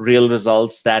getting real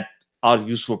results that are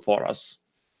useful for us.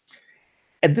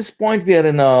 At this point, we are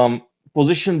in a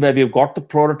position where we've got the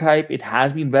prototype, it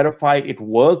has been verified, it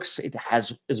works,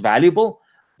 is valuable,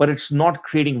 but it's not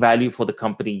creating value for the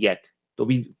company yet. So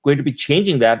we're going to be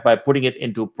changing that by putting it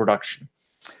into production.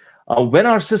 When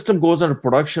our system goes into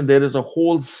production, there is a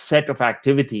whole set of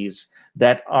activities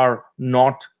that are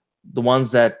not the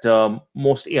ones that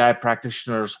most AI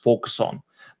practitioners focus on,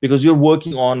 because you're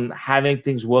working on having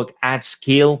things work at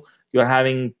scale. You're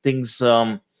having things,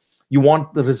 you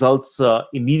want the results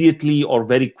immediately or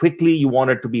very quickly. You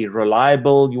want it to be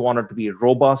reliable. You want it to be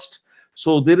robust.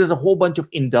 So there is a whole bunch of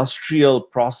industrial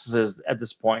processes at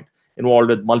this point involved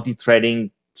with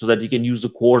multi-threading so that you can use the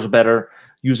cores better,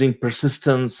 using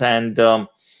persistence and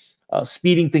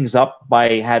speeding things up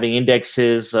by having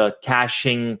indexes,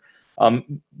 caching,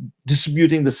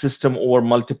 distributing the system over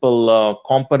multiple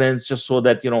components, just so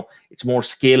that it's more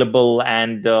scalable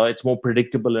and it's more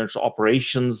predictable in its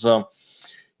operations.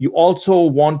 You also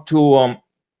want to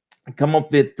come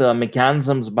up with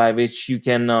mechanisms by which you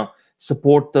can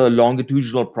support the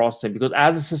longitudinal processing, because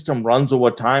as the system runs over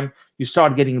time, you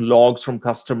start getting logs from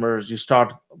customers, you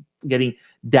start getting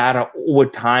data over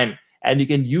time, and you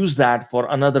can use that for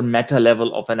another meta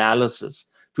level of analysis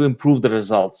to improve the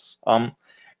results.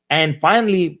 And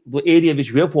finally, the area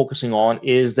which we're focusing on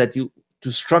is that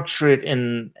to structure it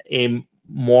in a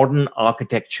modern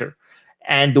architecture.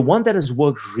 And the one that has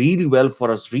worked really well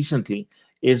for us recently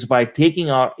is by taking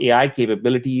our AI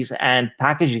capabilities and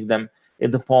packaging them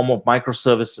in the form of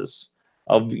microservices,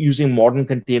 of using modern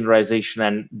containerization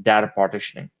and data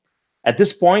partitioning. At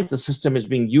this point, the system is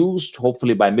being used,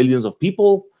 hopefully by millions of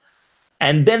people.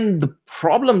 And then the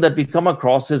problem that we come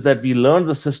across is that we learned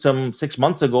the system 6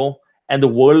 months ago, and the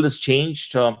world has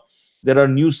changed. There are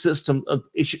new system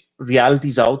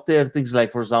realities out there, things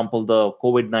like, for example, the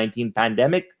COVID-19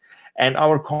 pandemic, and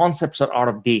our concepts are out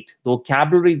of date. The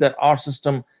vocabulary that our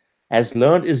system has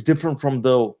learned is different from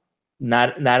the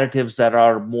narratives that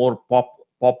are more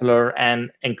popular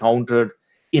and encountered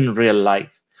in real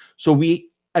life. So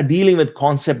we are dealing with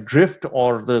concept drift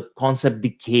or the concept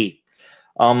decay.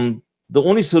 The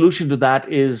only solution to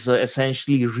that is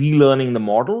essentially relearning the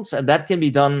models, and that can be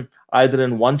done either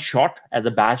in one shot as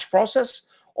a batch process,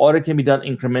 or it can be done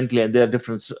incrementally. And there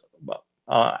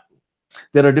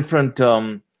are different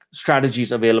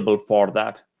strategies available for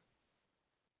that.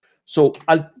 So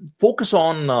I'll focus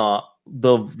on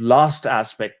the last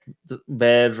aspect,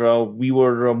 where we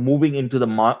were moving into the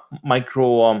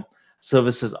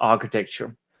microservices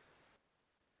architecture.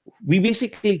 We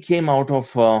basically came out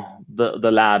of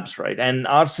the labs, right? And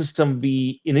our system,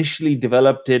 we initially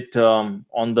developed it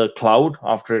on the cloud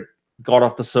after it got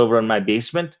off the server in my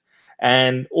basement.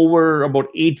 And over about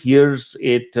 8 years,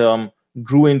 it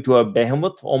grew into a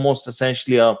behemoth, almost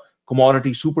essentially a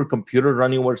commodity supercomputer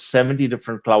running over 70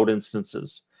 different cloud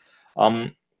instances.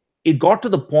 It got to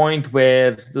the point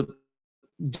where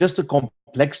just the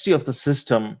complexity of the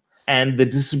system and the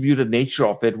distributed nature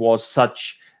of it was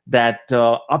such that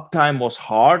uptime was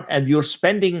hard, and you're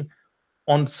spending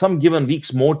on some given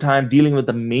weeks more time dealing with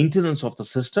the maintenance of the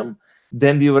system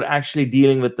than we were actually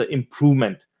dealing with the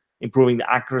improving the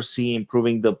accuracy,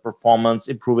 improving the performance,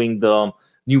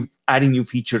 adding new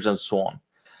features, and so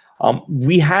on.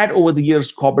 We had over the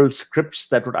years cobbled scripts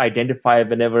that would identify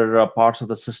whenever parts of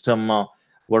the system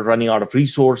were running out of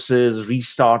resources,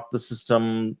 restart the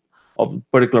system of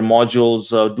particular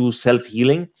modules, do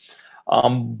self-healing.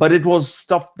 But it was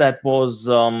stuff that was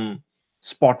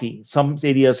spotty. Some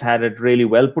areas had it really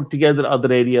well put together,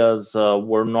 other areas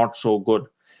were not so good.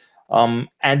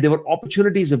 And there were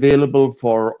opportunities available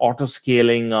for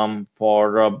auto-scaling,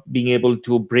 for being able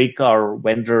to break our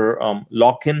vendor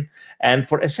lock-in, and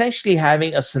for essentially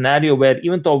having a scenario where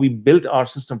even though we built our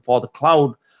system for the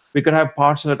cloud, we could have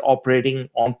parts of it operating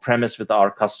on-premise with our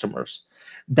customers.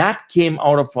 That came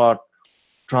out of our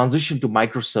transition to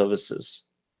microservices.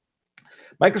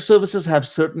 Microservices have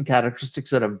certain characteristics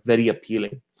that are very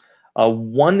appealing.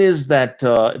 One is that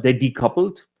they're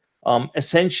decoupled.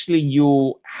 Essentially,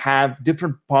 you have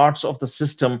different parts of the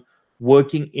system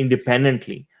working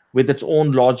independently with its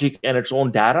own logic and its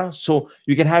own data. So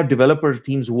you can have developer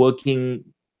teams working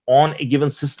on a given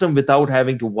system without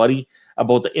having to worry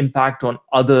about the impact on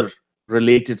other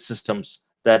related systems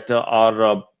that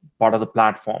are part of the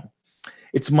platform.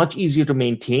 It's much easier to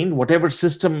maintain. Whatever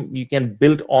system you can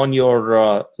build on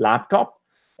your laptop,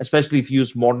 especially if you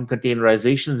use modern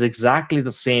containerization, is exactly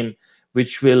the same,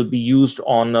 which will be used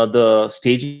on the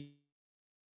staging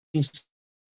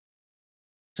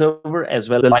server as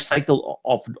well. The life cycle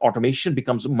of automation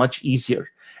becomes much easier.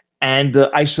 And the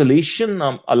isolation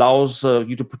allows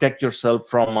you to protect yourself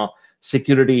from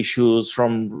security issues,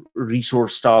 from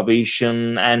resource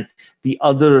starvation, and the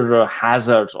other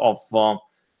hazards of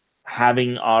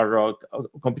having our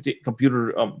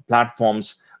computer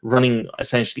platforms running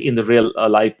essentially in the real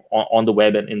life on the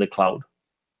web and in the cloud.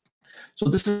 So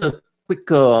this is a quick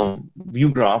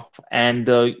view graph, and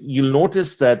you'll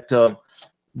notice that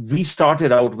we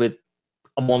started out with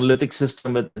a monolithic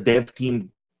system with the dev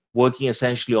team working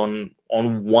essentially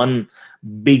on one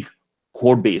big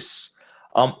code base.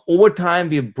 Over time,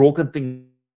 we have broken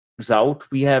things out.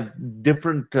 We have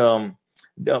different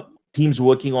teams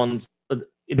working on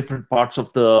different parts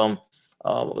of the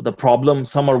problem.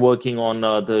 Some are working on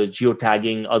the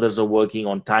geotagging, others are working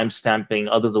on timestamping,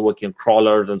 others are working on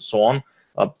crawlers, and so on.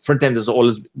 Front end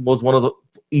was one of the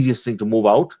easiest thing to move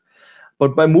out.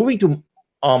 But by moving to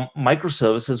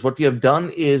microservices, what we have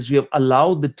done is we have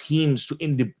allowed the teams to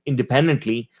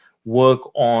independently work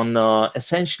on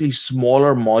essentially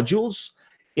smaller modules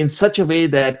in such a way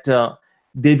that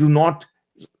they do not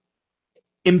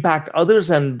impact others,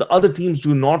 and the other teams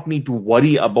do not need to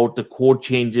worry about the code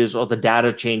changes or the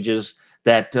data changes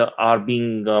that are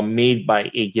being made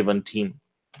by a given team.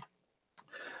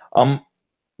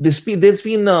 There's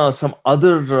been some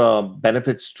other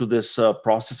benefits to this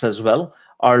process as well.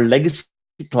 Our legacy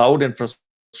cloud infrastructure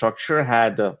infrastructure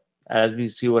had, as we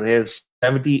see over here,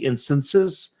 70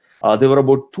 instances. There were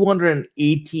about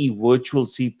 280 virtual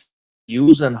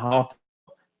CPUs and half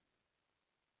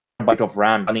a byte of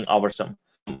RAM running our system.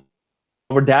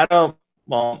 Our data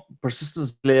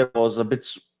persistence layer was a bit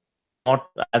not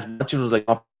as much. It was like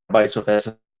half bytes of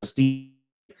SSD,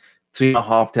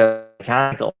 3.5 terabyte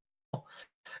mechanical.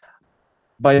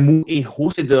 By moving a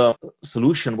hosted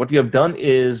solution, what we have done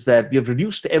is that we have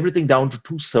reduced everything down to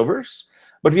 2 servers,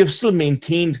 but we have still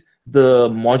maintained the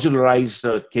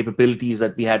modularized capabilities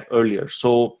that we had earlier.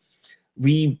 So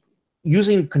we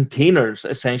using containers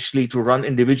essentially to run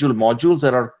individual modules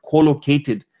that are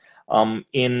co-located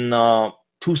in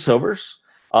 2 servers.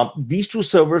 These 2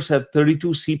 servers have 32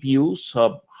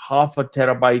 CPUs, half a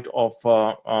terabyte of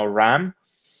RAM,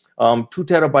 2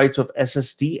 terabytes of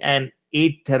SSD, and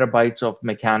 8 terabytes of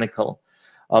mechanical.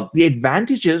 The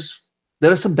advantages,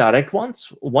 there are some direct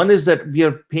ones. One is that we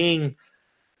are paying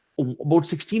about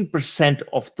 16%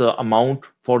 of the amount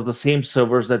for the same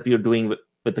servers that we are doing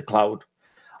with the cloud,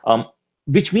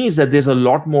 which means that there's a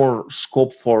lot more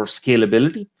scope for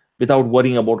scalability without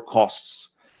worrying about costs.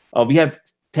 We have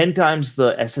 10 times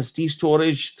the SSD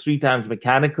storage, 3 times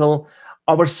mechanical.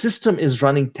 Our system is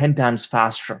running 10 times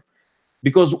faster.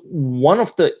 Because one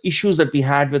of the issues that we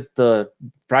had with the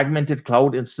fragmented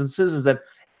cloud instances is that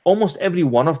almost every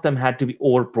one of them had to be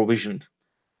over-provisioned.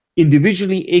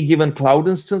 Individually, a given cloud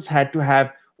instance had to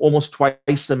have almost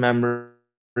twice the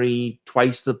memory,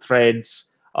 twice the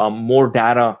threads, more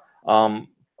data,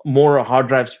 more hard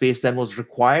drive space than was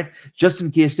required, just in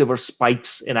case there were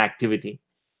spikes in activity.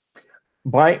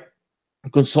 By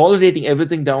consolidating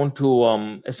everything down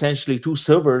to essentially 2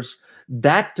 servers,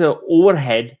 that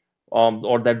overhead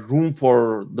or that room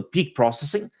for the peak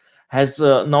processing has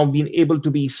now been able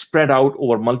to be spread out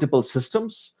over multiple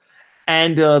systems,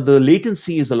 and the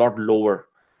latency is a lot lower.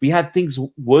 We have things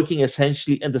working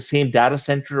essentially in the same data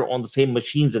center on the same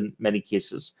machines in many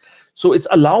cases. So it's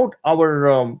allowed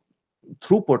our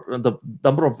throughput, the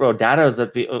number of data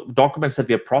that documents that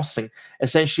we are processing,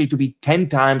 essentially to be 10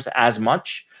 times as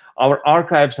much. Our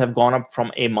archives have gone up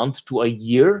from a month to a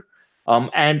year,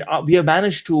 and we have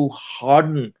managed to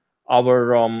harden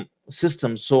our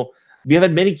systems. So we have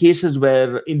had many cases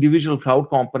where individual cloud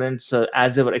components,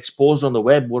 as they were exposed on the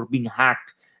web, were being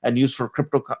hacked and used for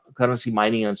cryptocurrency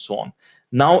mining and so on.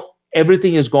 Now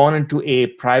everything has gone into a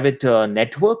private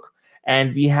network,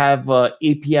 and we have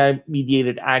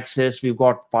API-mediated access. We've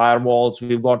got firewalls.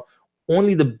 We've got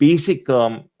only the basic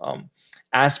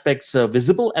aspects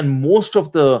visible, and most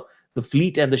of the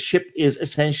fleet and the ship is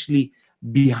essentially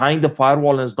behind the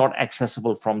firewall and is not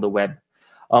accessible from the web.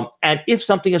 And if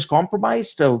something is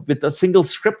compromised with a single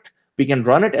script, we can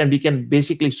run it and we can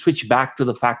basically switch back to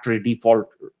the factory default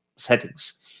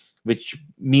settings, which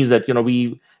means that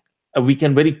we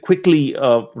can very quickly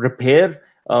repair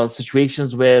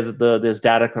situations where there's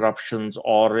data corruptions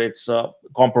or it's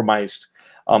compromised.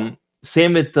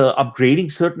 Same with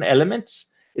upgrading certain elements.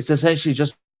 It's essentially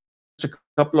just a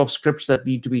couple of scripts that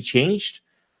need to be changed,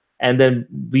 and then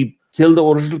we kill the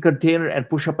original container and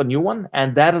push up a new one,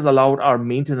 and that has allowed our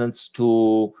maintenance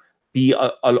to be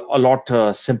a lot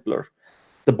simpler.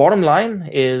 The bottom line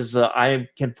is I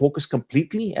can focus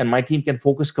completely, and my team can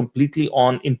focus completely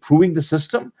on improving the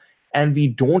system, and we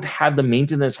don't have the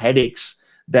maintenance headaches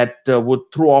that would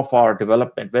throw off our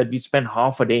development, where we spend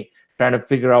half a day trying to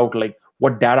figure out like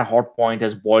what data hot point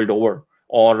has boiled over,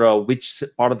 or which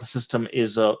part of the system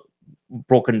is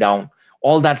broken down.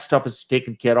 All that stuff is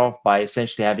taken care of by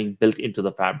essentially having built into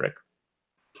the fabric.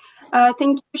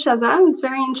 Thank you, Shahzad. It's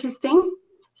very interesting.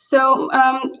 So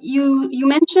you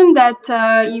mentioned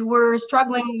that you were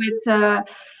struggling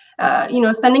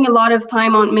with spending a lot of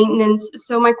time on maintenance.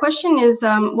 So my question is,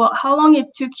 well, how long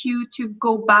it took you to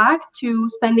go back to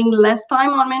spending less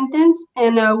time on maintenance,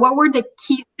 and what were the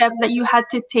key steps that you had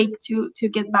to take to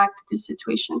get back to this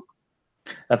situation?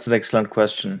 That's an excellent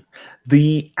question.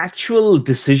 The actual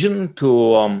decision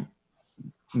to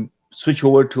switch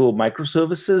over to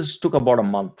microservices took about a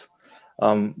month.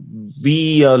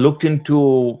 We looked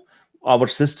into our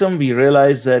system. We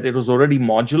realized that it was already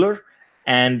modular,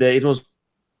 and it was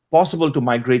possible to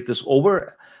migrate this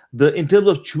over. In terms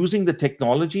of choosing the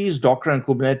technologies, Docker and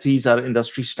Kubernetes are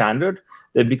industry standard.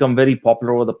 They've become very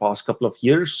popular over the past couple of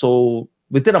years. So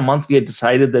within a month, we had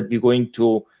decided that we're going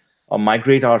to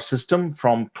migrate our system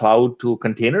from cloud to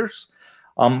containers.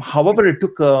 However, it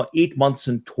took 8 months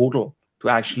in total to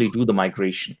actually do the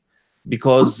migration,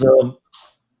 because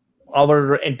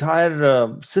our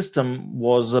entire system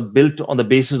was built on the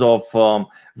basis of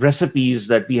recipes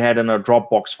that we had in a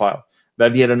Dropbox file, where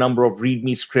we had a number of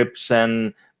README scripts,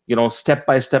 and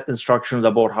step-by-step instructions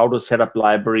about how to set up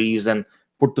libraries and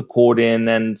put the code in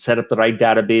and set up the right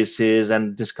databases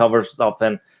and discover stuff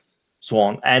and so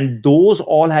on. And those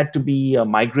all had to be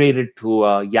migrated to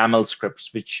YAML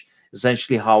scripts, which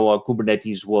essentially how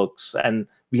Kubernetes works. And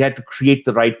we had to create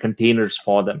the right containers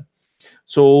for them.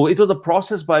 So it was a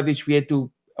process by which we had to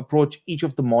approach each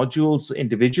of the modules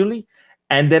individually.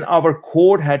 And then our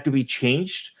code had to be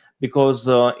changed because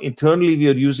internally we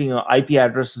are using IP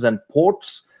addresses and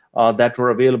ports that were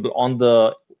available on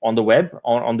the web,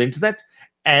 on the internet.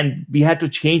 And we had to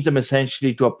change them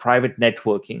essentially to a private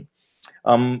networking.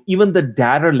 Even the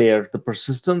data layer, the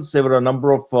persistence, there were a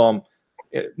number of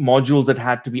modules that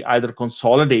had to be either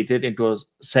consolidated into a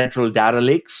central data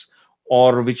lakes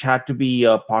or which had to be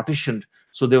partitioned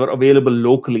so they were available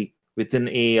locally within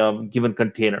a given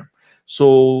container.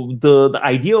 So the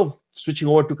idea of switching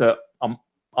over took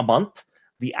a month.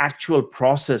 The actual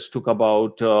process took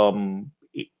about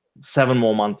 7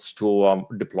 more months to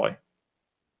deploy.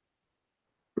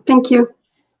 Thank you.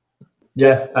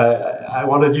 Yeah, I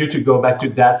wanted you to go back to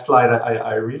that slide.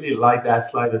 I really like that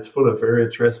slide. It's full of very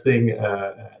interesting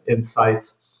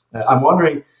insights. I'm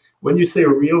wondering, when you say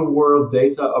real-world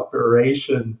data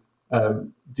operation,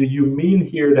 do you mean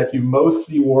here that you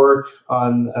mostly work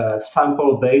on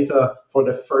sample data for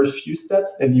the first few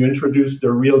steps and you introduce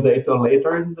the real data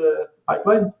later in the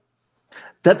pipeline?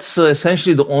 That's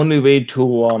essentially the only way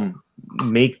to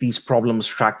make these problems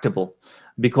tractable.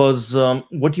 Because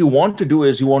what you want to do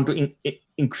is you want to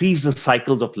increase the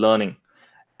cycles of learning.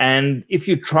 And if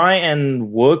you try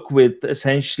and work with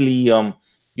essentially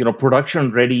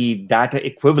production-ready data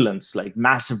equivalents, like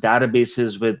massive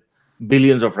databases with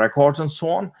billions of records and so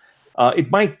on,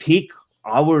 it might take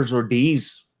hours or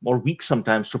days or weeks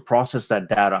sometimes to process that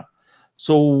data.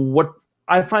 So what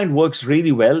I find works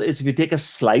really well is if you take a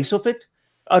slice of it,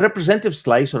 a representative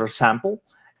slice or a sample,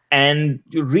 and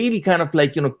you really kind of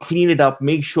clean it up,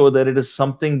 make sure that it is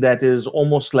something that is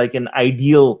almost like an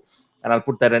ideal, and I'll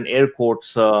put that in air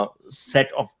quotes, set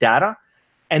of data.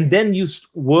 And then you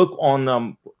work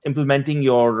on implementing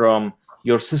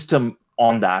your system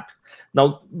on that.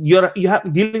 Now, you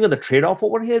have dealing with a trade-off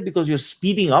over here because you're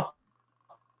speeding up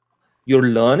your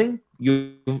learning.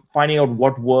 You're finding out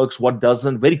what works, what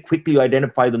doesn't. Very quickly, you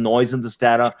identify the noise in this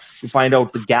data. You find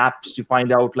out the gaps. You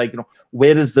find out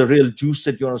where is the real juice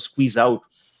that you want to squeeze out.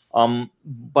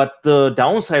 But the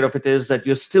downside of it is that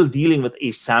you're still dealing with a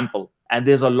sample. And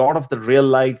there's a lot of the real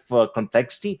life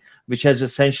complexity, which has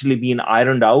essentially been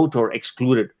ironed out or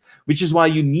excluded, which is why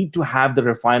you need to have the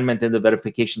refinement and the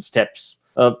verification steps.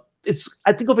 I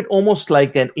think of it almost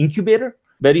like an incubator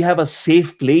where you have a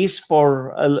safe place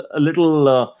for a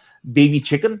little baby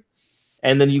chicken,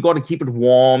 and then you got to keep it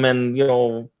warm and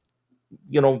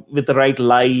with the right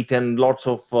light and lots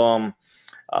of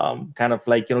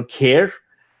care.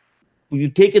 You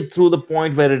take it through the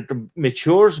point where it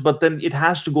matures, but then it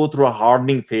has to go through a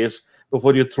hardening phase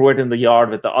before you throw it in the yard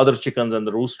with the other chickens and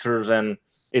the roosters, and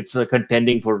it's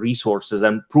contending for resources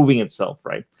and proving itself,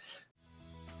 right?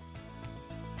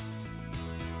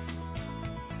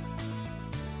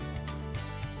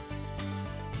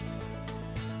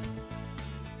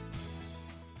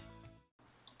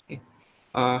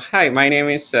 Hi, my name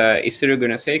is Isuru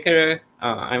Gunasekara.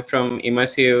 I'm from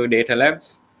Immersive Data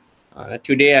Labs.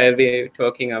 Today I'll be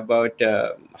talking about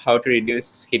how to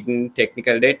reduce hidden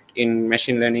technical debt in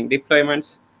machine learning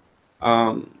deployments.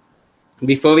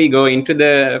 Before we go into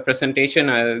the presentation,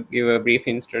 I'll give a brief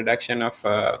introduction of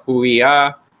who we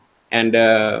are and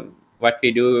what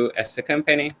we do as a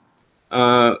company.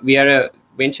 We are a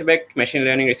venture-backed machine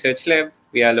learning research lab.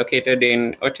 We are located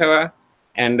in Ottawa,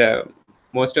 and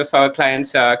most of our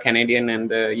clients are Canadian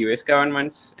and the US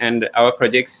governments, and our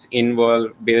projects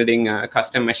involve building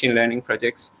custom machine learning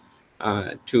projects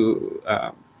to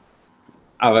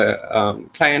our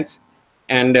clients.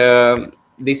 And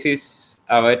this is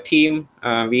our team.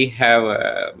 We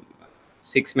have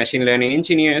 6 machine learning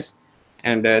engineers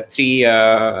and 3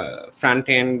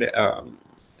 front-end,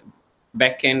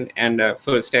 back-end, and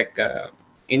full-stack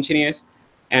engineers,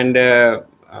 and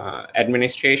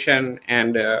administration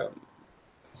and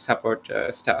support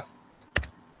staff.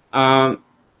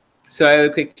 So I'll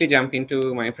quickly jump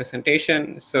into my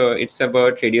presentation. So it's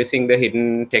about reducing the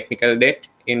hidden technical debt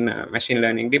in machine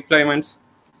learning deployments.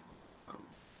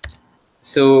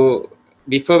 So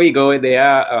before we go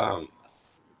there,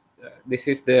 this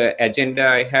is the agenda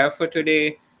I have for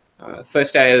today.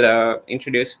 First, I'll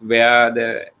introduce where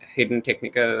the hidden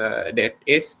technical debt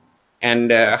is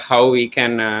and how we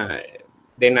can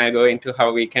then I go into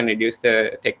how we can reduce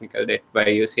the technical debt by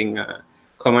using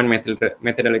common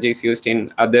methodologies used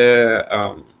in other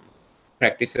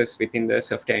practices within the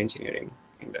software engineering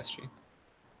industry.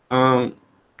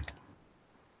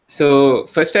 So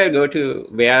first I'll go to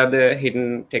where the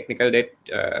hidden technical debt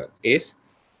is.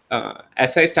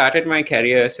 As I started my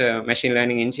career as a machine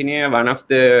learning engineer, one of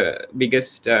the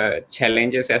biggest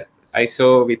challenges as I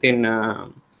saw within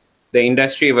the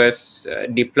industry was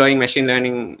deploying machine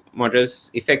learning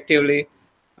models effectively.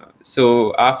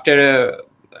 So after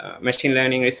a machine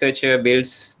learning researcher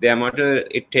builds their model,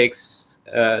 it takes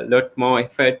a lot more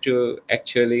effort to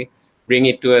actually bring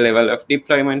it to a level of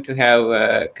deployment to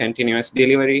have continuous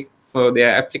delivery for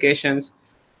their applications.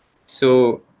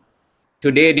 So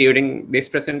today, during this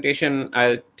presentation,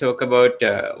 I'll talk about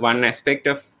one aspect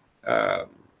of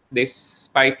this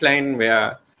pipeline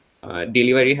where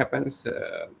delivery happens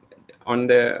on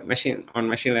the machine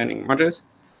learning models.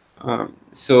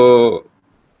 So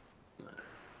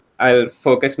I'll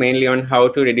focus mainly on how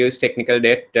to reduce technical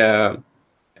debt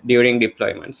during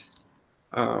deployments.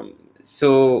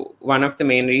 So one of the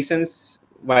main reasons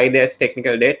why there's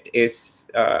technical debt is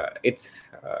it's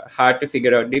hard to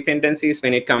figure out dependencies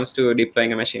when it comes to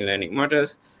deploying a machine learning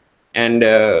models, and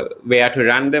where to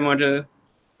run the model.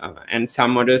 And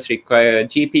some models require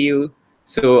GPU.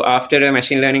 So after a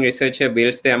machine learning researcher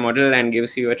builds their model and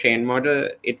gives you a trained model,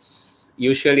 it's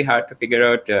usually hard to figure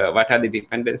out what are the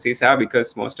dependencies are,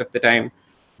 because most of the time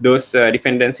those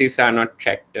dependencies are not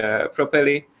tracked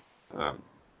properly.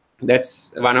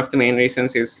 That's one of the main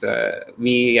reasons is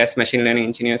we as machine learning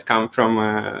engineers come from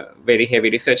very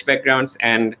heavy research backgrounds,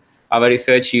 and our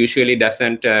research usually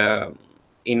doesn't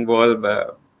involve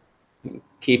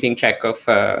keeping track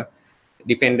of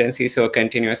dependencies or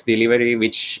continuous delivery,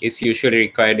 which is usually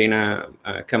required in a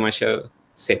commercial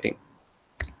setting.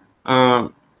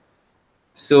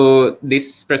 So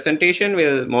this presentation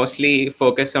will mostly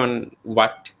focus on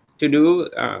what to do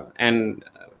and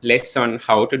less on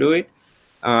how to do it.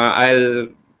 I'll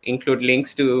include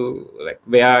links to like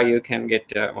where you can get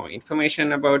more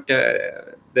information about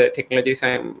the technologies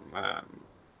I'm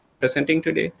presenting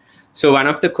today. So one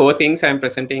of the core things I'm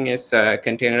presenting is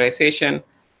containerization.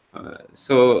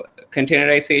 So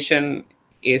containerization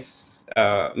is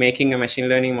making a machine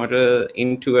learning model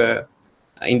into a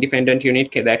independent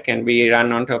unit that can be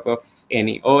run on top of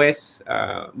any OS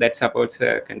that supports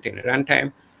a container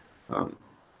runtime.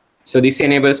 So this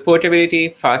enables portability,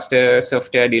 faster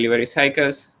software delivery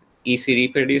cycles, easy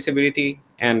reproducibility,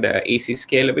 and easy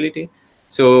scalability.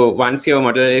 So once your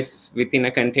model is within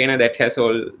a container that has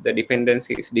all the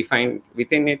dependencies defined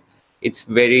within it, it's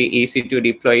very easy to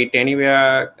deploy it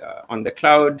anywhere on the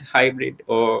cloud, hybrid,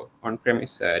 or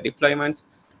on-premise deployments.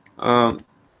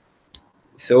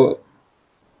 So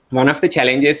one of the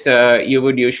challenges you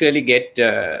would usually get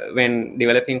when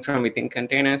developing from within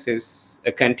containers is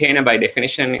a container by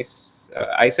definition is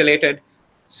isolated.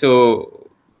 So,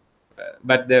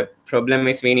 but the problem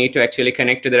is we need to actually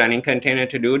connect to the running container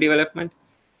to do development.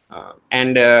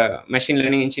 And machine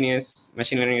learning engineers,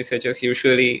 machine learning researchers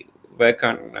usually work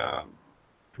on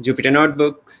Jupyter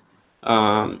notebooks.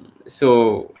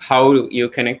 So how you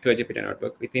connect to a Jupyter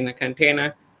notebook within a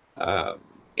container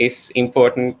is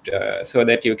important so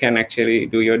that you can actually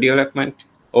do your development,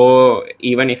 or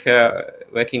even if you're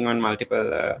working on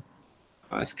multiple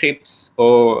scripts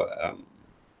or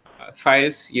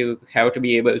files, you have to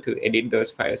be able to edit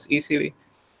those files easily.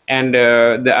 And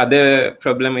the other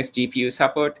problem is GPU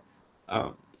support.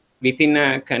 Within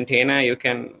a container, you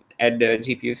can add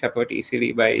GPU support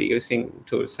easily by using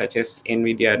tools such as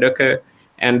NVIDIA Docker.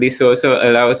 And this also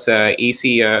allows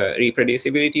easy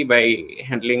reproducibility by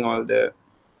handling all the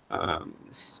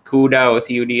CUDA or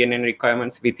CUDNN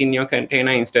requirements within your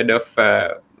container, instead of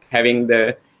having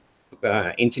the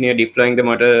engineer deploying the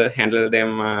model handle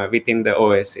them within the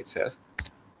OS itself.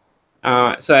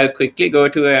 So I'll quickly go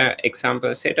to an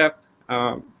example setup.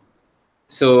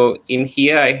 So in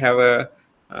here, I have a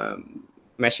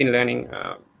machine learning.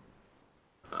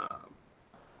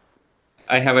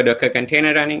 I have a Docker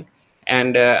container running,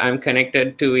 and I'm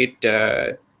connected to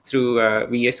it through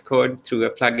VS Code through a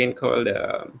plugin called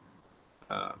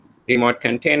remote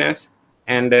containers.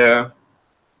 And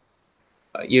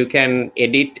you can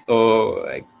edit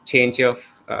or change your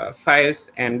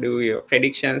files and do your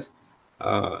predictions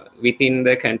within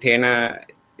the container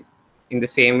in the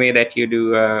same way that you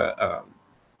do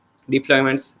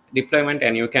deployment.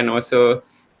 And you can also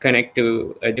connect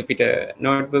to a Jupyter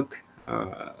notebook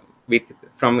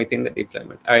from within the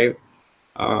deployment. I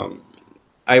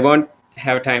won't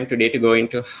have time today to go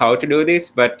into how to do this,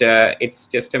 but it's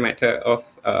just a matter of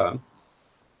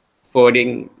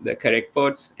forwarding the correct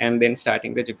ports and then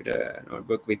starting the Jupyter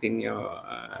notebook within your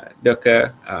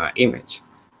Docker image.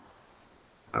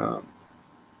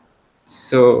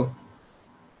 So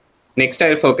Next,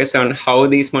 I'll focus on how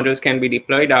these models can be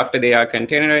deployed after they are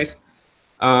containerized.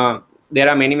 There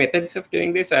are many methods of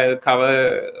doing this. I'll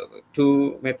cover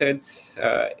 2 methods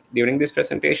during this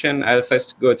presentation. I'll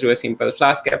first go through a simple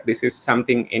Flask app. This is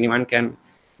something anyone can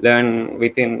learn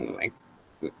within like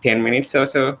 10 minutes or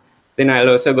so. Then I'll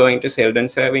also go into Sheldon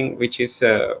serving, which is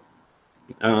a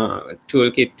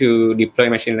toolkit to deploy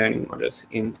machine learning models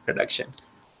in production.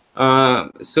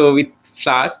 So with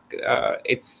Flask,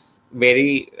 it's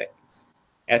very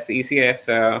as easy as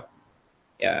a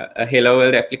Hello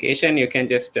World application. You can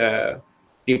just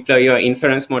deploy your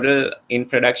inference model in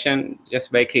production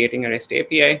just by creating a REST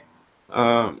API.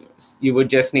 You would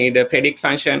just need a predict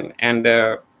function and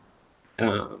a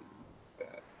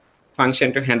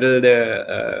function to handle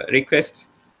the requests,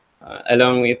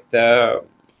 along with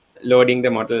loading the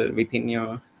model within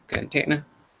your container.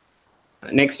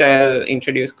 Next, I'll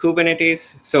introduce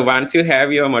Kubernetes. So once you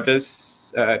have your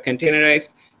models containerized,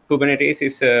 Kubernetes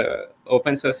is an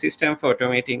open source system for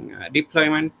automating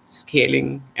deployment,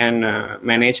 scaling, and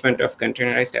management of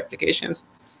containerized applications.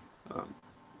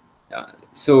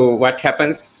 So what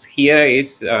happens here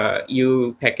is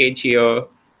you package your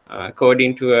code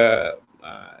into a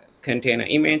container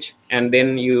image, and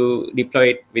then you deploy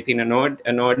it within a node.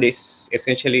 A node is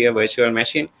essentially a virtual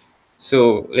machine.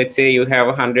 So let's say you have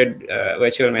 100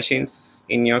 virtual machines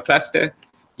in your cluster.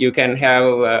 You can have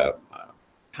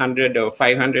 100 or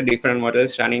 500 different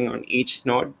models running on each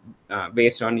node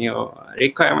based on your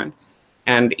requirement.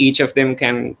 And each of them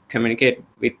can communicate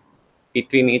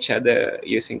between each other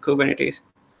using Kubernetes.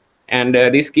 And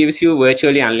this gives you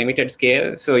virtually unlimited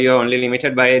scale. So you're only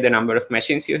limited by the number of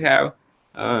machines you have.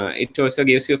 It also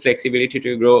gives you flexibility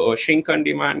to grow or shrink on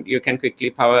demand. You can quickly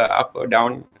power up or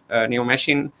down a new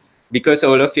machine. Because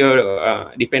all of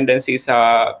your dependencies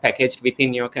are packaged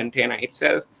within your container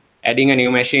itself, adding a new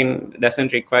machine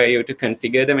doesn't require you to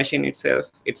configure the machine itself.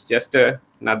 It's just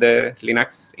another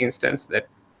Linux instance that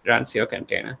runs your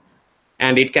container.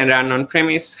 And it can run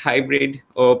on-premise, hybrid,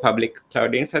 or public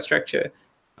cloud infrastructure.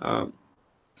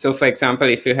 So for example,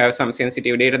 if you have some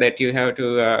sensitive data that you have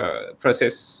to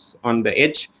process on the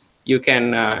edge, you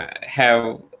can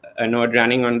have a node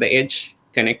running on the edge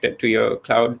connected to your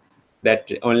cloud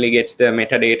that only gets the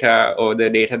metadata or the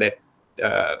data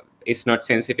that is not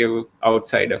sensitive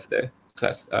outside of the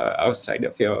class, outside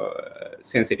of your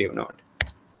sensitive node.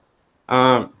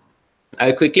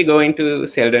 I'll quickly go into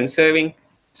Sheldon serving.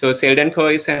 So Sheldon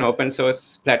Core is an open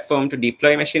source platform to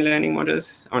deploy machine learning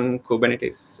models on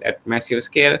Kubernetes at massive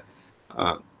scale.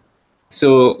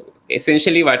 So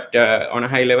essentially what, on a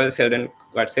high level,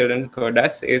 what Sheldon Core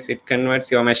does is it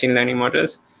converts your machine learning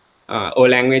models or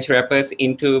language wrappers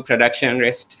into production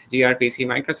REST gRPC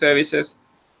microservices.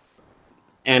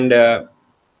 And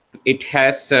it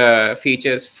has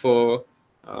features for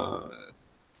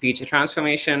feature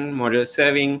transformation, model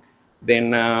serving,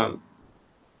 then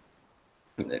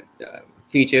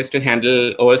features to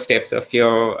handle all steps of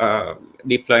your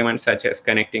deployment, such as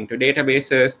connecting to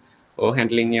databases or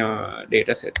handling your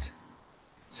data sets.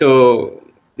 So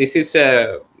this is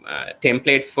a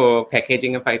template for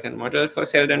packaging a Python model for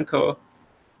Sheldon Core.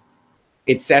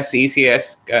 It's as easy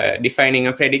as defining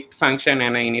a predict function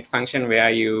and an init function,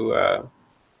 where you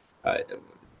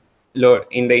load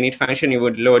in the init function, you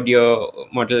would load your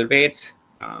model weights.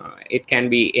 It can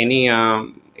be any,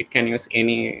 it can use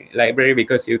any library,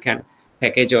 because you can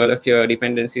package all of your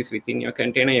dependencies within your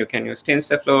container. You can use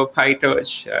TensorFlow,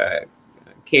 PyTorch,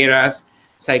 Keras,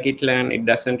 scikit-learn. It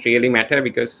doesn't really matter,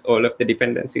 because all of the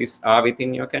dependencies are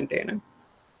within your container.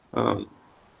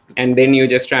 And then you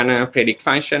just run a predict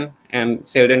function, and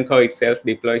Sheldon Core itself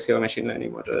deploys your machine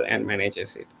learning model and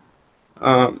manages it.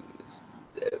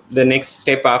 The next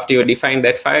step after you define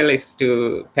that file is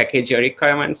to package your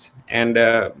requirements and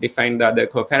define the other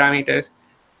core parameters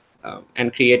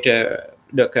and create a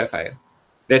Docker file.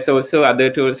 There's also other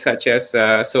tools such as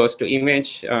source to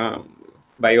image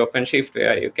by OpenShift,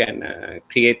 where you can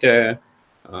create a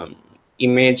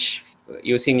image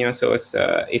using your source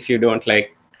if you don't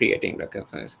like creating Docker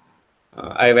files.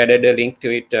 I've added a link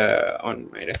to it on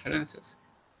my references.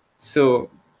 So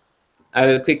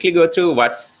I'll quickly go through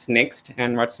what's next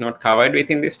and what's not covered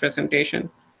within this presentation.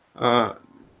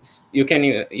 You can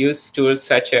use tools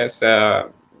such as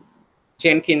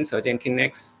Jenkins or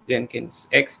Jenkins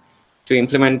X to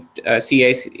implement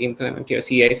your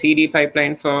CI/CD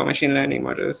pipeline for machine learning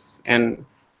models. And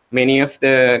many of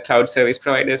the cloud service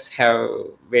providers have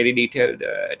very detailed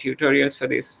tutorials for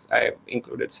this. I've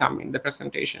included some in the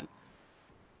presentation.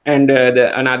 And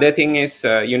another thing is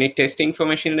unit testing for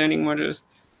machine learning models.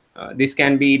 This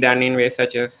can be done in ways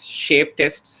such as shape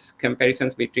tests,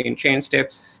 comparisons between train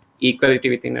steps, equality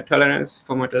within a tolerance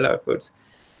for model outputs.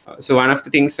 So one of the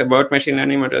things about machine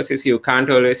learning models is you can't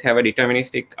always have a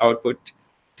deterministic output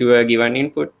to a given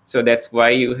input. So that's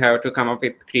why you have to come up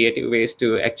with creative ways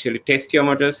to actually test your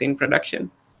models in production.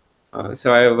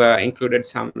 So I've included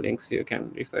some links you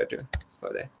can refer to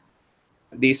for that.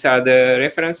 These are the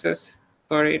references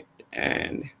for it,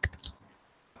 and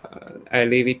I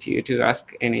leave it to you to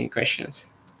ask any questions.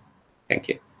 Thank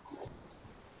you.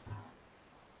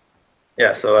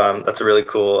 Yeah, so that's a really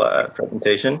cool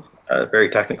presentation, very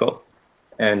technical.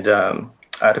 And I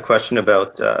had a question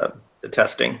about the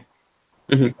testing.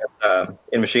 Mm-hmm.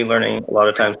 In machine learning, a lot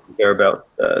of times we care about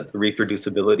the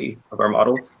reproducibility of our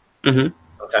models. Mm-hmm.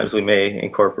 Sometimes we may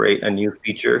incorporate a new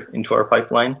feature into our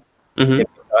pipeline, Mm-hmm.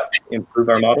 improve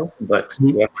our model, but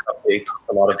we have to update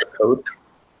a lot of the code.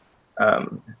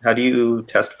 How do you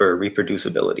test for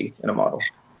reproducibility in a model?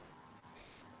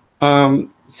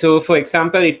 So for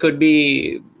example, it could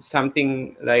be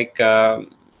something like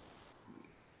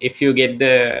if you get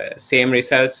the same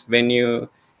results when you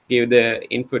give the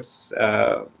inputs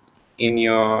in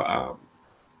your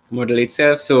model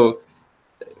itself. So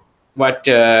what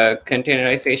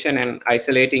containerization and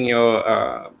isolating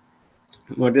your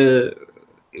model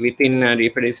within a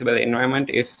reproducible environment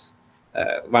is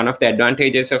one of the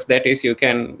advantages of that is you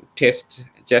can test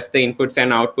just the inputs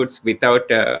and outputs without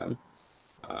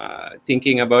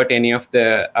thinking about any of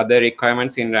the other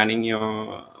requirements in running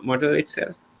your model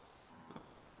itself.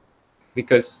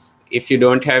 Because if you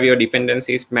don't have your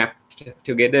dependencies mapped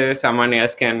together, someone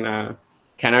else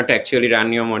cannot actually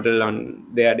run your model on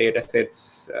their data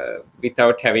sets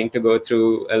without having to go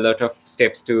through a lot of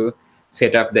steps to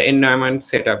set up the environment,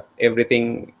 set up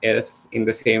everything else in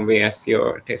the same way as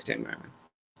your test environment.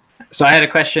 So I had a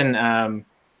question.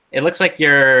 It looks like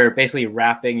you're basically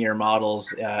wrapping your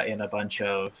models in a bunch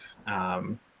of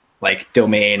like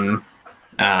domain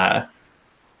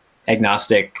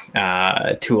agnostic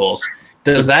tools.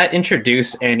 Does that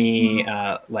introduce any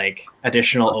like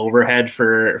additional overhead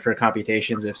for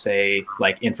computations if, say,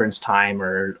 like inference time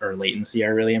or latency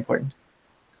are really important?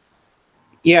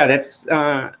 Yeah, that's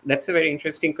a very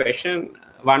interesting question.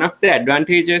 One of the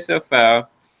advantages of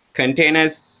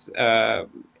containers,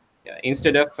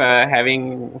 instead of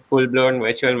having full-blown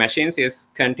virtual machines, is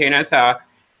containers are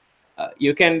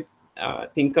you can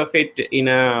think of it in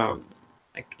a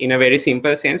very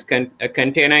simple sense. A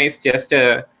container is just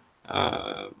a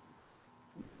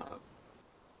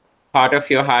part of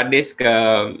your hard disk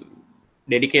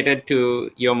dedicated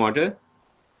to your model.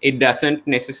 It doesn't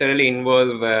necessarily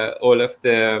involve all of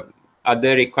the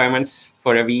other requirements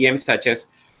for a VM, such as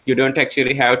you don't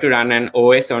actually have to run an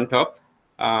OS on top.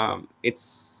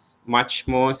 It's much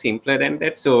more simpler than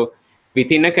that. So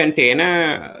within a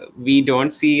container, we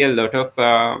don't see a lot of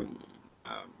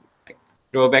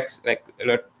drawbacks, like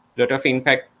a lot of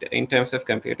impact in terms of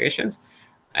computations.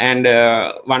 And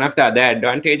one of the other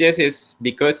advantages is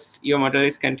because your model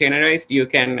is containerized, you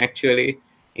can actually,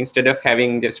 instead of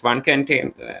having just one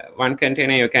container,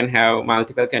 you can have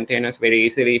multiple containers very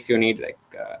easily if you need like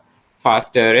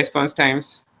faster response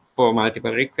times for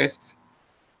multiple requests.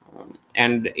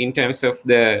 And in terms of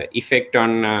the effect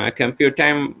on compute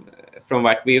time, from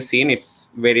what we've seen, it's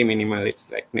very minimal.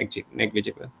 It's like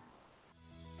negligible.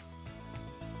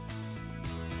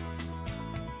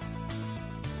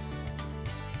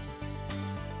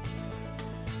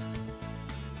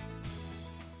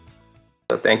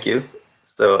 So thank you.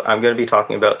 So I'm going to be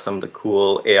talking about some of the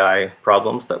cool AI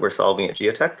problems that we're solving at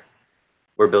Giatec.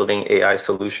 We're building AI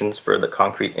solutions for the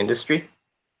concrete industry.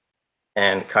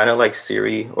 And kind of like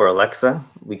Siri or Alexa,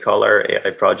 we call our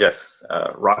AI projects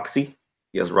Roxy,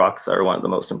 because rocks are one of the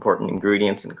most important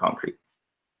ingredients in concrete.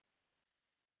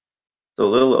 So a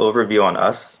little overview on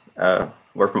us.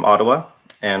 We're from Ottawa,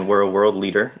 and we're a world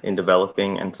leader in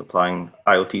developing and supplying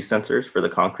IoT sensors for the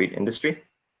concrete industry.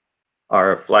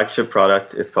 Our flagship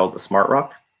product is called the Smart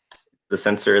Rock, the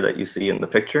sensor that you see in the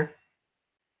picture.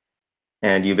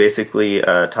 And you basically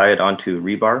tie it onto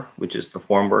rebar, which is the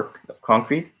formwork of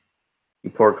concrete. You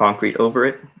pour concrete over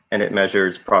it, and it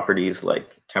measures properties like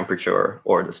temperature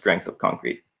or the strength of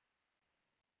concrete.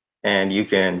 And you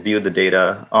can view the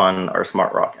data on our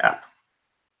Smart Rock app.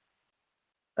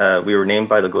 We were named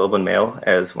by the Globe and Mail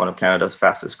as one of Canada's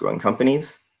fastest growing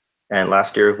companies. And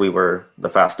last year, we were the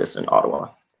fastest in Ottawa.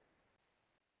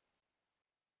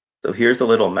 So here's a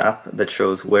little map that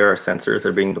shows where our sensors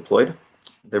are being deployed.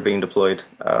 They're being deployed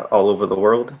all over the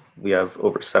world. We have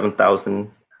over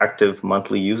 7,000 active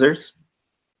monthly users,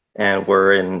 and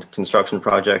we're in construction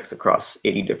projects across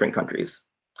 80 different countries.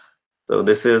 So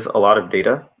this is a lot of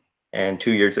data. And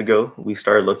 2 years ago, we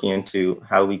started looking into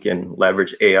how we can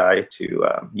leverage AI to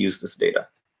use this data.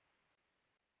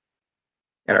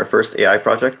 And our first AI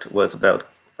project was about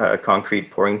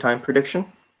concrete pouring time prediction.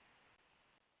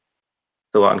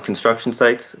 So on construction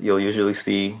sites, you'll usually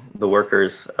see the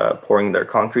workers pouring their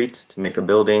concrete to make a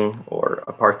building or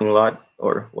a parking lot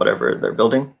or whatever they're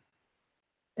building.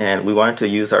 And we wanted to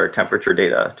use our temperature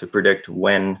data to predict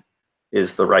when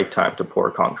is the right time to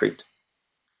pour concrete.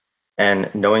 And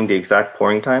knowing the exact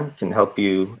pouring time can help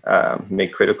you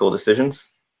make critical decisions.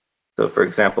 So for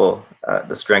example,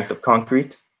 the strength of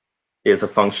concrete is a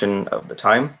function of the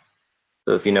time.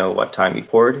 So if you know what time you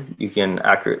poured, you can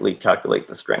accurately calculate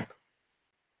the strength.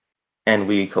 And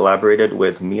we collaborated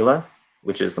with MILA,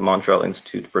 which is the Montreal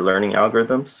Institute for Learning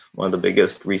Algorithms, one of the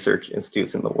biggest research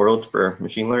institutes in the world for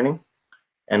machine learning.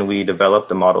 And we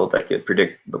developed a model that could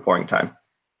predict the pouring time.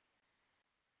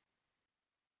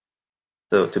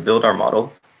 So to build our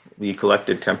model, we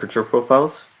collected temperature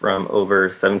profiles from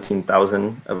over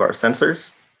 17,000 of our sensors.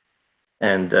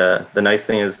 And the nice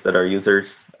thing is that our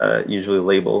users usually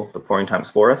label the pouring times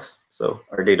for us. So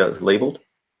our data is labeled.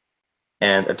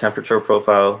 And a temperature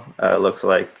profile looks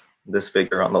like this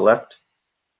figure on the left.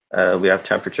 We have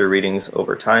temperature readings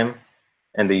over time,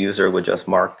 and the user would just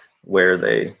mark where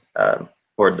they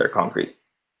poured their concrete.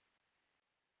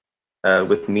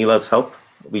 With Mila's help,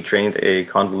 we trained a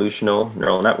convolutional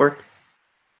neural network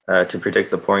to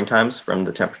predict the pouring times from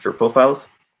the temperature profiles.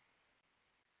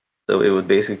 So it would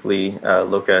basically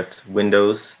look at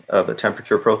windows of a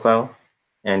temperature profile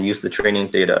and use the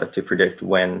training data to predict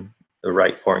when the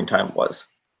right pouring time was.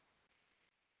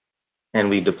 And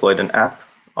we deployed an app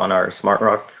on our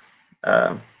SmartRock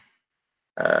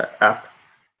app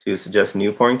to suggest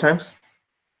new pouring times.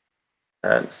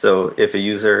 So if a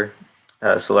user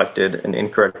selected an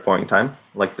incorrect pouring time,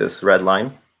 like this red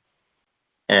line,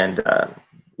 and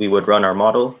we would run our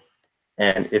model,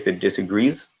 and if it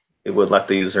disagrees, it would let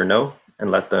the user know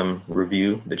and let them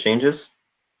review the changes.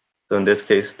 So in this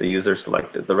case, the user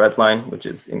selected the red line, which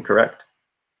is incorrect.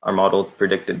 Our model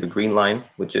predicted the green line,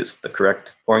 which is the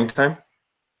correct pouring time,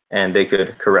 and they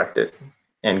could correct it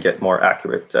and get more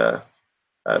accurate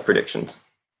predictions.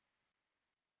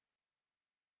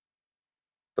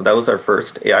 So that was our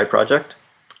first AI project.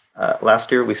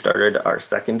 Last year, we started our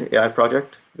second AI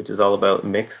project, which is all about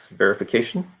mix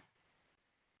verification.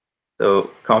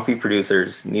 So concrete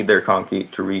producers need their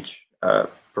concrete to reach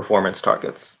performance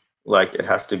targets, like it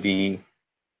has to be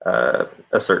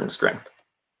a certain strength.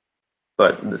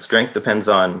 But the strength depends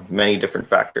on many different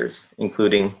factors,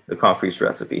 including the concrete's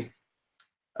recipe.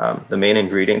 The main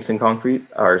ingredients in concrete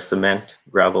are cement,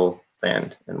 gravel,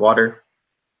 sand, and water.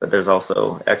 But there's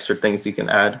also extra things you can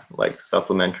add, like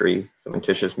supplementary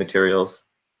cementitious materials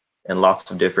and lots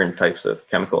of different types of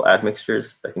chemical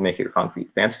admixtures that can make your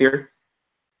concrete fancier.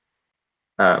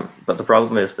 But the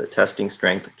problem is that testing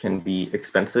strength can be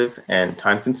expensive and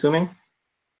time-consuming.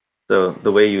 So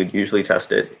the way you would usually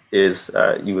test it is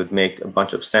you would make a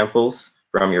bunch of samples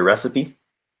from your recipe.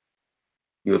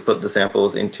 You would put the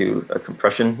samples into a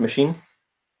compression machine,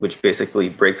 which basically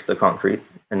breaks the concrete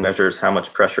and measures how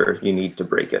much pressure you need to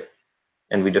break it.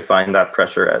 And we define that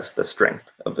pressure as the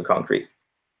strength of the concrete.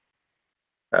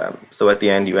 So at the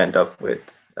end, you end up with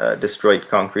destroyed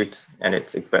concrete, and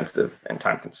it's expensive and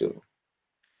time-consuming.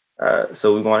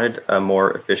 So we wanted a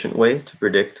more efficient way to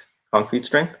predict concrete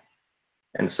strength.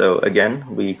 And so again,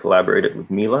 we collaborated with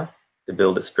Mila to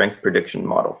build a strength prediction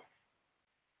model.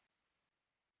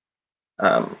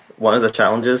 One of the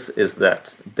challenges is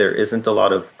that there isn't a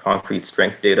lot of concrete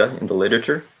strength data in the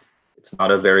literature. It's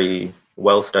not a very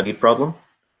well-studied problem.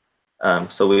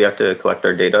 So we have to collect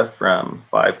our data from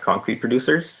 5 concrete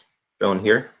producers, shown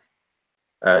here.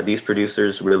 These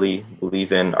producers really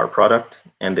believe in our product,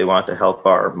 and they want to help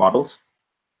our models.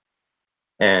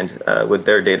 And with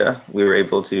their data, we were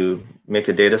able to make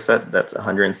a data set that's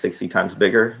 160 times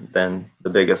bigger than the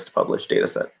biggest published data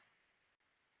set.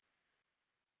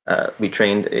 We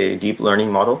trained a deep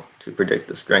learning model to predict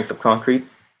the strength of concrete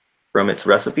from its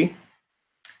recipe.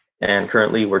 And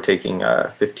currently we're taking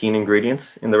 15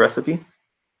 ingredients in the recipe.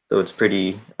 So it's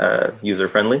pretty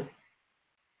user-friendly.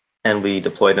 And we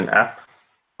deployed an app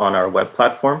on our web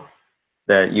platform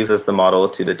that uses the model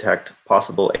to detect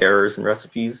possible errors in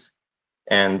recipes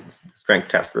and strength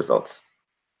test results.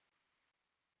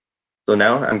 So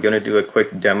now I'm going to do a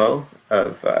quick demo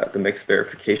of the mix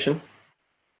verification.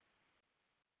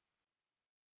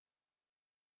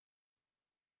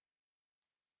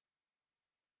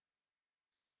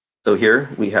 So here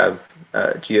we have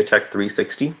Giatec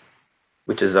 360,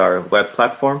 which is our web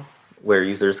platform where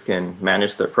users can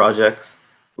manage their projects,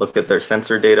 look at their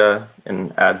sensor data,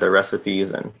 and add their recipes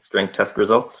and strength test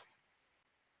results.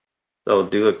 So I'll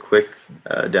do a quick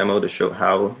demo to show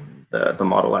how the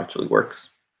model actually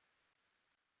works.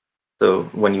 So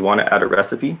when you want to add a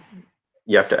recipe,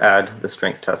 you have to add the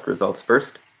strength test results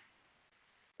first.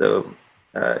 So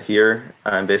here,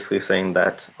 I'm basically saying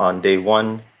that on day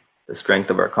 1, the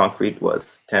strength of our concrete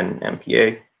was 10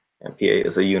 MPa. MPa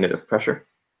is a unit of pressure.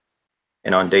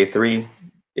 And on day 3,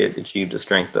 it achieved a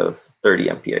strength of 30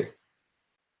 MPa.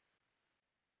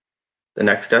 The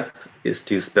next step is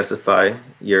to specify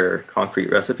your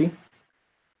concrete recipe.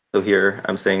 So here,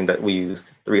 I'm saying that we used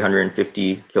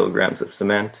 350 kilograms of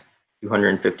cement,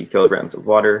 250 kilograms of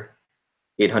water,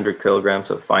 800 kilograms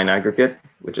of fine aggregate,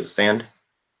 which is sand,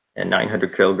 and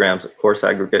 900 kilograms of coarse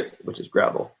aggregate, which is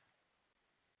gravel.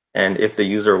 And if the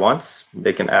user wants,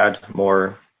 they can add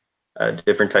more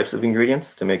different types of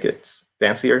ingredients to make it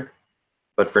fancier.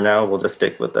 But for now, we'll just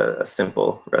stick with a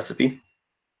simple recipe.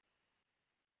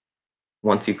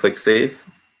 Once you click save,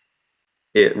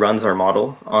 it runs our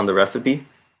model on the recipe.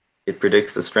 It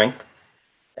predicts the strength,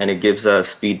 and it gives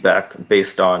us feedback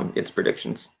based on its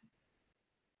predictions.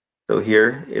 So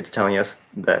here, it's telling us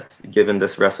that given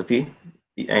this recipe,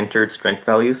 the entered strength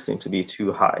values seem to be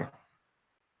too high.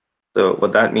 So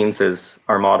what that means is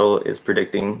our model is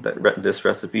predicting that this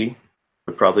recipe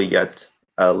would probably get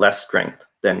less strength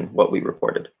than what we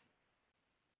reported.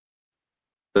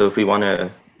 So if we want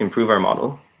to improve our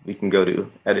model, we can go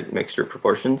to Edit Mixture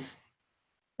Proportions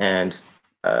and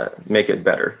make it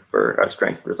better for our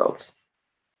strength results.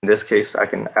 In this case, I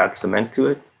can add cement to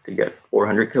it to get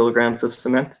 400 kilograms of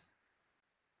cement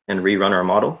and rerun our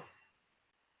model.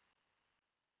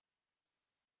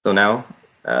 So now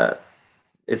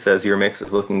it says your mix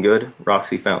is looking good.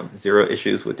 Roxy found 0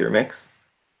 issues with your mix.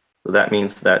 So that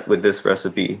means that with this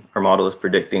recipe, our model is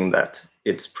predicting that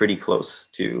it's pretty close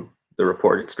to the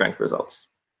reported strength results.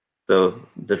 So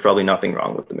there's probably nothing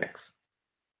wrong with the mix.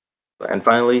 And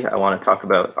finally, I want to talk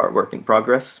about our work in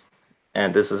progress.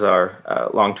 And this is our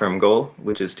long-term goal,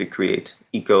 which is to create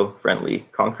eco-friendly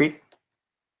concrete.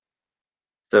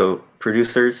 So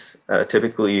producers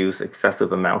typically use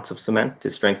excessive amounts of cement to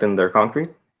strengthen their concrete.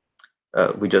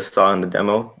 We just saw in the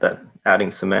demo that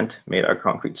adding cement made our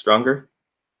concrete stronger.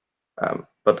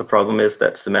 But the problem is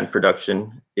that cement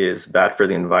production is bad for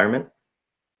the environment.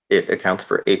 It accounts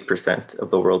for 8%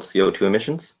 of the world's CO2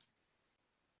 emissions.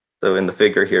 So in the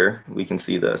figure here, we can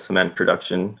see the cement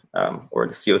production or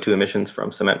the CO2 emissions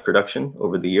from cement production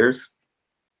over the years.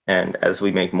 And as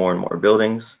we make more and more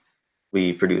buildings,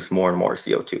 we produce more and more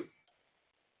CO2.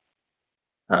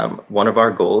 One of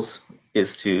our goals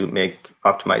is to make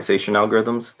optimization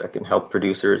algorithms that can help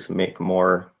producers make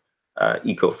more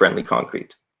eco-friendly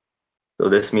concrete. So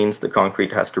this means the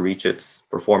concrete has to reach its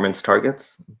performance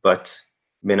targets, but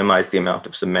minimize the amount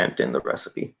of cement in the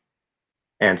recipe.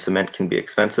 And cement can be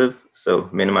expensive, so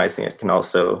minimizing it can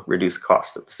also reduce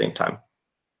costs at the same time.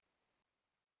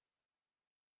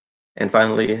 And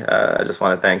finally, I just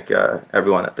want to thank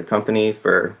everyone at the company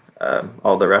for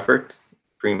all their effort.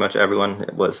 Pretty much everyone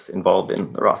was involved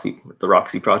in the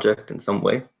Roxy project in some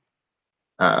way.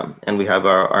 And we have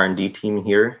our R&D team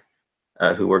here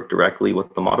who work directly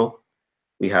with the model.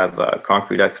 We have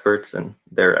concrete experts, and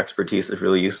their expertise is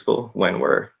really useful when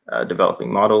we're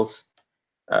developing models.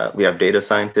 We have data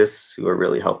scientists who are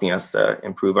really helping us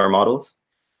improve our models.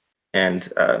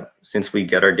 And since we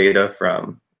get our data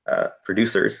from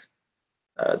producers,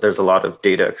 there's a lot of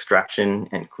data extraction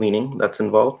and cleaning that's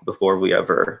involved before we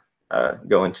ever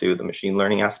go into the machine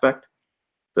learning aspect.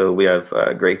 So we have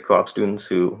great co-op students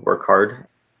who work hard.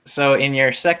 So in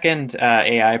your second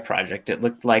AI project, it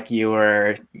looked like you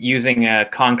were using a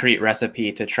concrete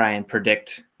recipe to try and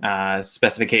predict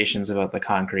specifications about the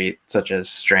concrete, such as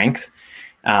strength.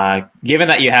 Given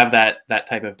that you have that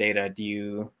type of data,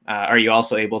 are you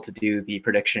also able to do the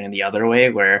prediction in the other way,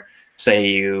 where say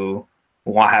you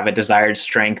have a desired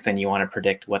strength and you want to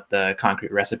predict what the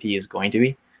concrete recipe is going to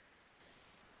be?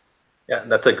 Yeah,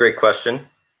 that's a great question.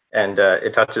 And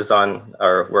it touches on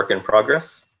our work in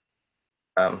progress.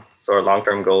 So our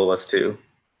long-term goal was to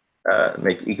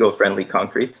make eco-friendly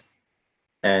concrete.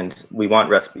 And we want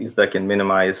recipes that can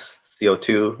minimize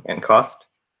CO2 and cost,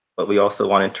 but we also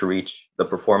wanted to reach the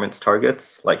performance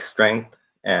targets like strength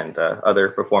and other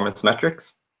performance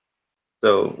metrics.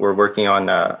 So we're working on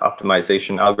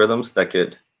optimization algorithms that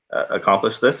could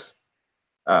accomplish this.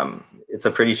 It's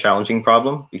a pretty challenging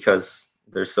problem because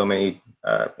there's so many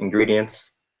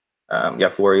ingredients. You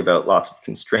have to worry about lots of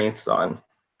constraints on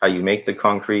how you make the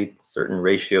concrete, certain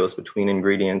ratios between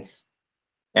ingredients,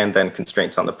 and then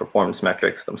constraints on the performance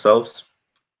metrics themselves.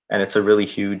 And it's a really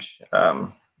huge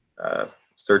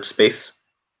search space.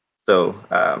 So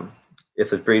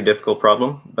it's a pretty difficult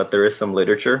problem, but there is some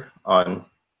literature on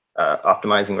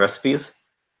optimizing recipes.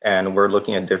 And we're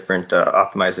looking at different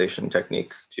optimization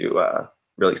techniques to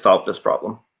really solve this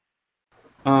problem.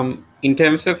 In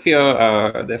terms of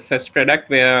your the first product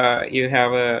where you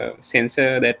have a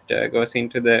sensor that goes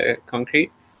into the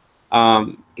concrete,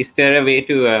 is there a way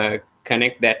to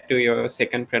connect that to your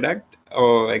second product,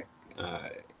 or like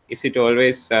is it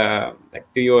always like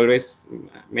do you always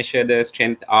measure the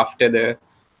strength after the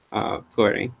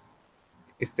pouring?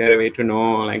 Is there a way to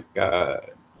know like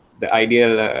the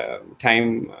ideal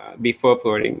time before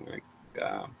pouring, like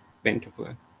when to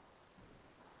pour?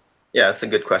 Yeah, that's a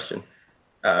good question.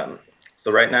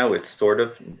 So right now it's sort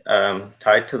of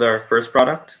tied to our first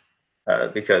product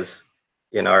because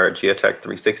in our Giatec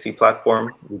 360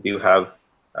 platform, we do have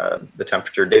the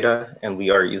temperature data and we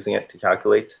are using it to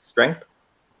calculate strength.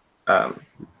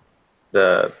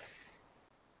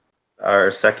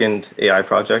 Our second AI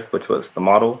project, which was the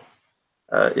model,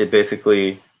 it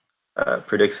basically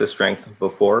predicts the strength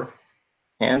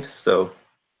beforehand. So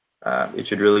it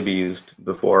should really be used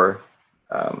before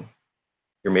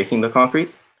you're making the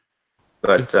concrete,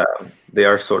 but they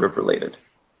are sort of related.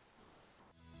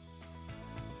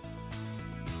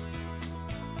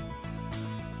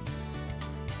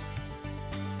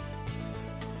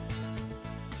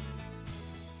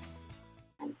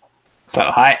 So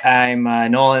hi, I'm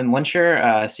Nolan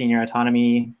Lunscher, senior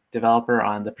autonomy developer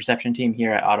on the perception team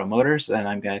here at OTTO Motors, and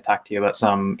I'm going to talk to you about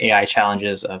some AI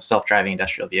challenges of self-driving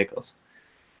industrial vehicles.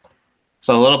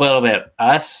 So a little bit about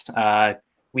us.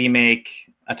 We make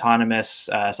autonomous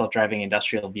self-driving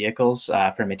industrial vehicles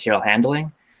for material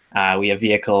handling. We have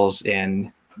vehicles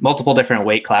in multiple different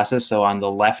weight classes. So on the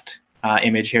left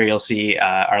image here, you'll see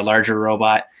our larger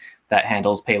robot that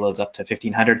handles payloads up to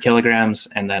 1,500 kilograms.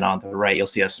 And then on the right, you'll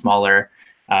see a smaller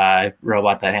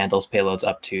robot that handles payloads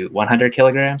up to 100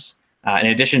 kilograms. In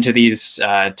addition to these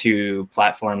two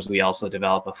platforms, we also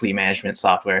develop a fleet management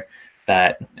software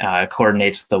that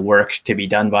coordinates the work to be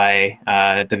done by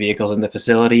the vehicles in the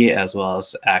facility, as well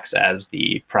as acts as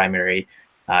the primary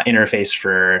interface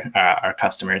for our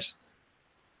customers.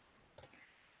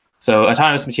 So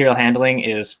autonomous material handling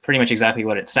is pretty much exactly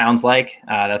what it sounds like.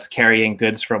 That's carrying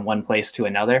goods from one place to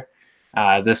another.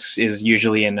 This is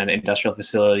usually in an industrial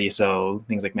facility, so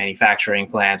things like manufacturing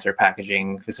plants or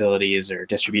packaging facilities or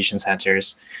distribution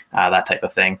centers, that type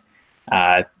of thing.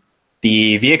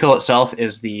 The vehicle itself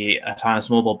is the autonomous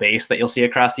mobile base that you'll see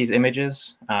across these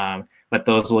images, but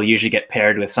those will usually get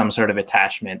paired with some sort of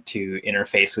attachment to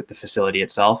interface with the facility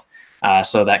itself.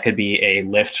 So that could be a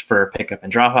lift for pickup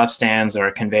and drop-off stands, or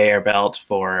a conveyor belt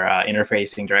for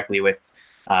interfacing directly with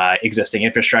existing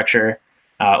infrastructure.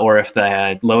 Or if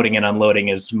the loading and unloading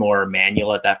is more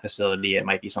manual at that facility, it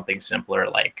might be something simpler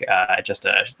like just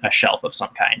a shelf of some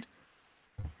kind.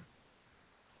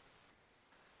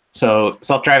 So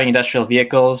self-driving industrial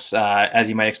vehicles, as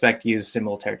you might expect, use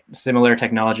similar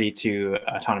technology to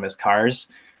autonomous cars,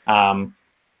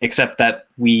 except that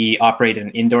we operate in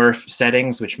indoor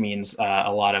settings, which means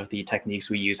a lot of the techniques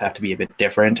we use have to be a bit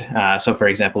different. So for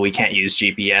example, we can't use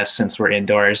GPS since we're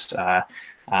indoors,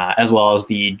 as well as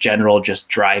the general just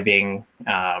driving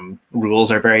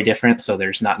rules are very different. So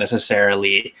there's not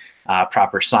necessarily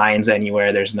proper signs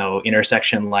anywhere. There's no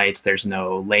intersection lights. There's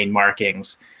no lane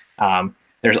markings.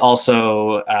 There's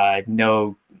also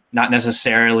not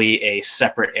necessarily a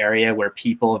separate area where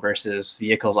people versus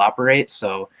vehicles operate.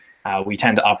 So we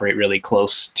tend to operate really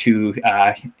close to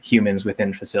humans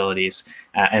within facilities.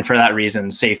 And for that reason,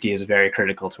 safety is very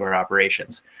critical to our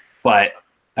operations. But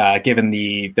given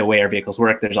the way our vehicles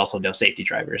work, there's also no safety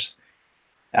drivers.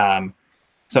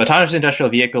 So autonomous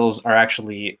industrial vehicles are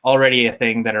actually already a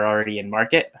thing that are already in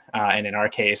market. And in our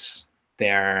case,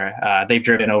 they've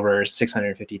driven over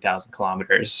 650,000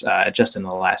 kilometers just in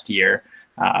the last year,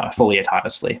 fully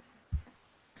autonomously.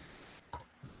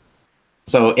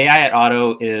 So AI at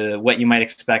OTTO is what you might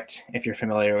expect if you're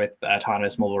familiar with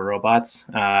autonomous mobile robots.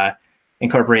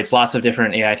 Incorporates lots of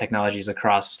different AI technologies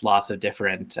across lots of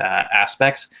different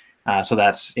aspects. So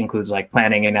that includes like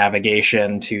planning and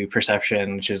navigation to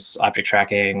perception, which is object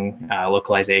tracking,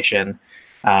 localization,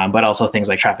 but also things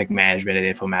like traffic management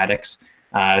and informatics.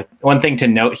 One thing to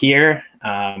note here,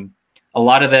 a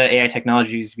lot of the AI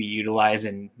technologies we utilize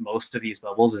in most of these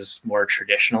bubbles is more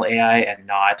traditional AI and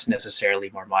not necessarily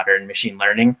more modern machine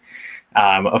learning.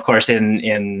 Of course,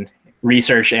 in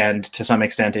research and to some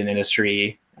extent in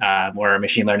industry, more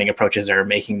machine learning approaches are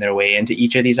making their way into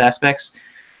each of these aspects.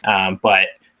 But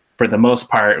for the most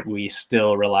part, we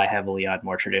still rely heavily on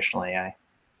more traditional AI.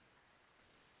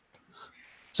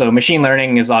 So machine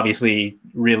learning is obviously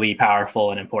really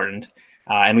powerful and important.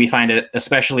 And we find it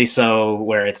especially so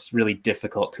where it's really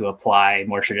difficult to apply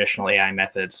more traditional AI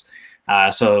methods.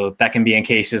 So that can be in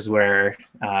cases where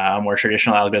a more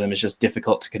traditional algorithm is just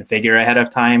difficult to configure ahead of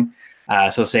time.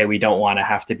 So say we don't want to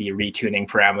have to be retuning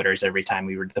parameters every time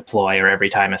we deploy or every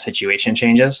time a situation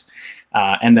changes.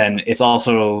 And then it's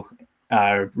also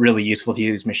really useful to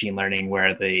use machine learning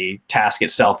where the task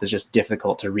itself is just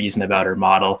difficult to reason about or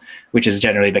model, which is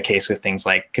generally the case with things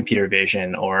like computer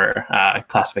vision or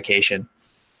classification.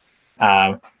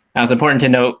 Now it's important to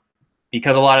note,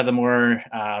 because a lot of the more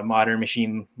modern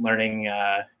machine learning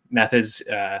methods,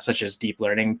 such as deep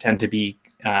learning, tend to be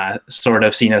sort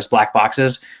of seen as black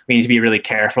boxes, we need to be really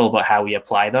careful about how we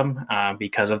apply them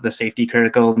because of the safety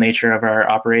critical nature of our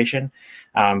operation,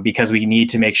 because we need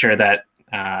to make sure that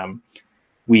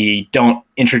we don't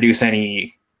introduce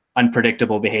any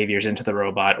unpredictable behaviors into the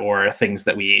robot or things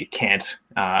that we can't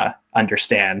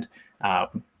understand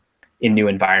in new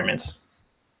environments.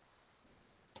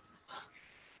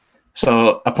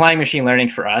 So applying machine learning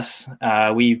for us,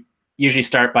 we usually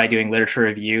start by doing literature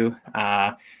review,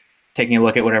 taking a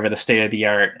look at whatever the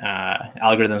state-of-the-art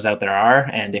algorithms out there are.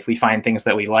 And if we find things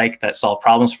that we like that solve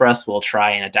problems for us, we'll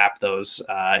try and adapt those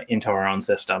into our own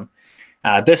system.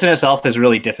 This in itself is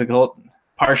really difficult,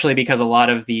 partially because a lot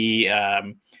of the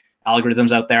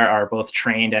algorithms out there are both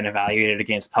trained and evaluated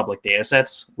against public data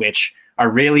sets, which are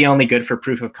really only good for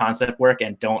proof of concept work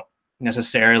and don't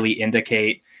necessarily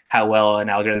indicate how well an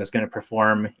algorithm is going to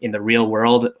perform in the real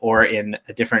world or in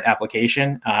a different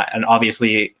application. And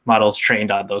obviously, models trained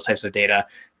on those types of data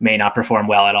may not perform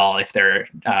well at all if they're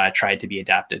tried to be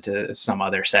adapted to some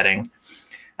other setting.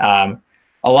 A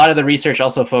lot of the research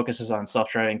also focuses on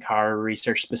self-driving car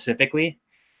research specifically,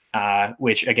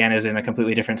 which again is in a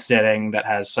completely different setting that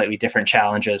has slightly different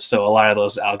challenges. So a lot of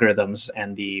those algorithms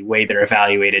and the way they're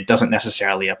evaluated doesn't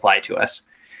necessarily apply to us.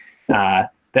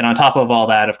 Then on top of all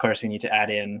that, of course, we need to add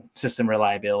in system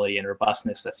reliability and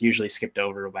robustness that's usually skipped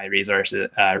over by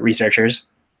researchers,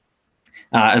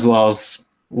 as well as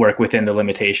work within the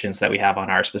limitations that we have on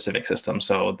our specific system.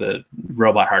 So the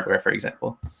robot hardware, for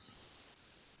example.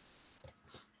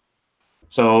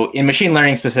 So in machine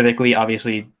learning specifically,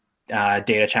 obviously,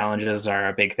 data challenges are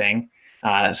a big thing.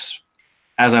 As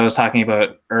I was talking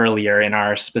about earlier, in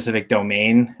our specific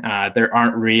domain, there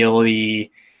aren't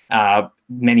really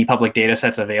many public data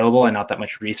sets available and not that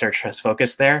much research has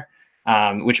focused there,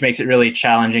 which makes it really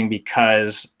challenging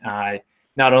because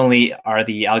not only are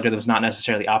the algorithms not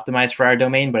necessarily optimized for our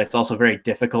domain, but it's also very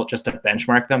difficult just to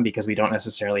benchmark them because we don't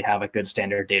necessarily have a good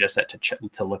standard data set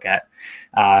to look at.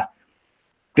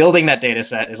 Building that data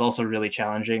set is also really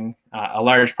challenging. A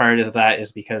large part of that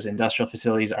is because industrial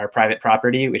facilities are private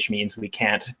property, which means we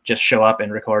can't just show up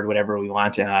and record whatever we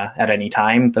want at any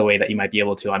time, the way that you might be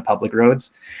able to on public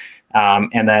roads.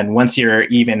 And then once you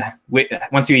even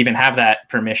have that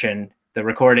permission, the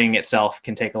recording itself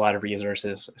can take a lot of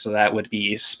resources. So that would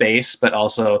be space, but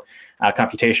also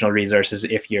computational resources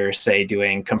if you're, say,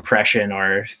 doing compression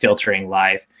or filtering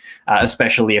live,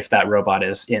 especially if that robot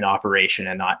is in operation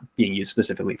and not being used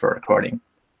specifically for recording.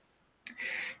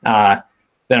 Then,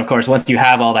 of course, once you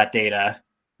have all that data,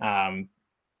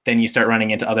 then you start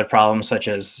running into other problems such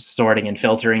as sorting and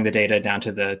filtering the data down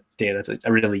to the data that's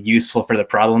really useful for the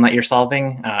problem that you're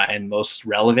solving and most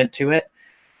relevant to it.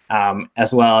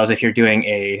 As well as if you're doing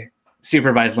a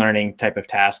supervised learning type of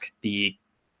task, the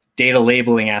data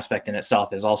labeling aspect in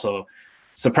itself is also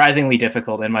surprisingly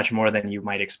difficult and much more than you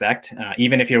might expect.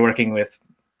 Even if you're working with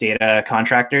data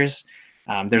contractors,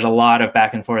 there's a lot of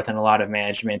back and forth and a lot of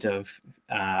management of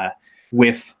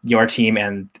with your team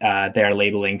and their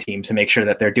labeling team to make sure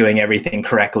that they're doing everything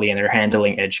correctly and they're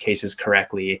handling edge cases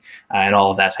correctly and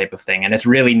all of that type of thing. And it's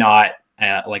really not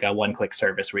like a one-click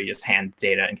service where you just hand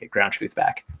data and get ground truth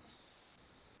back.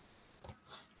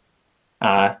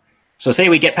 So say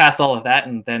we get past all of that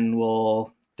and then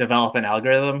we'll develop an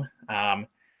algorithm.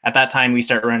 At that time, we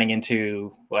start running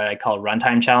into what I call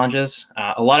runtime challenges.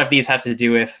 A lot of these have to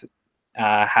do with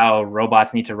how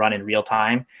robots need to run in real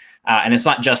time. And it's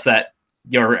not just that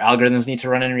your algorithms need to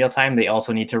run in real time, they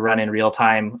also need to run in real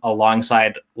time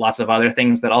alongside lots of other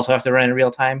things that also have to run in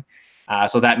real time.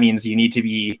 So that means you need to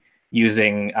be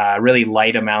using really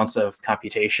light amounts of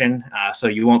computation. So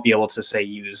you won't be able to, say,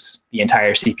 use the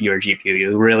entire CPU or GPU.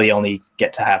 You really only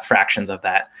get to have fractions of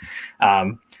that.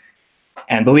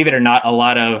 And believe it or not, a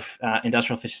lot of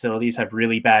industrial facilities have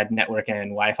really bad network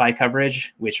and Wi-Fi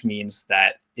coverage, which means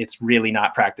that it's really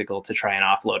not practical to try and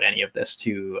offload any of this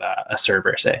to a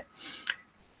server, say.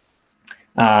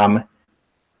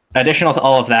 Additional to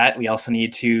all of that, we also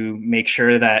need to make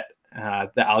sure that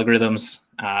the algorithms,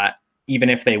 even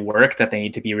if they work, that they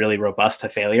need to be really robust to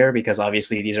failure, because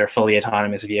obviously these are fully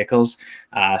autonomous vehicles.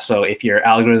 So if your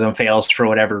algorithm fails for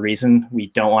whatever reason, we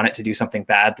don't want it to do something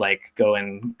bad, like go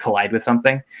and collide with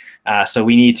something. So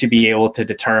we need to be able to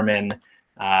determine,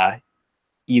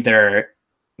 either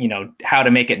how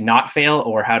to make it not fail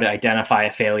or how to identify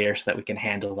a failure so that we can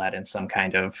handle that in some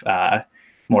kind of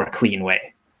more clean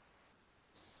way.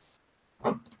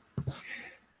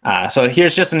 So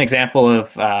here's just an example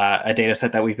of a data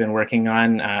set that we've been working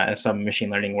on as some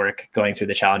machine learning work going through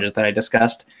the challenges that I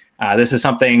discussed. This is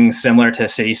something similar to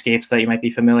cityscapes that you might be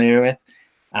familiar with.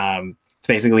 It's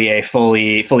basically a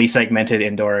fully segmented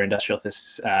indoor industrial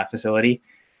facility.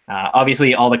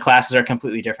 Obviously, all the classes are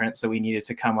completely different, so we needed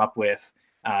to come up with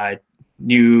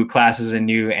new classes and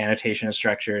new annotation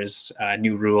structures,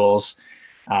 new rules,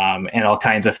 and all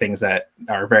kinds of things that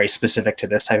are very specific to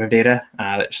this type of data.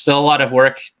 There's still a lot of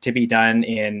work to be done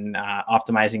in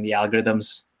optimizing the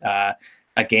algorithms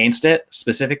against it,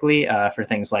 specifically for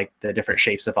things like the different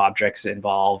shapes of objects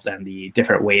involved and the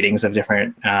different weightings of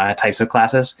different types of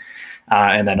classes.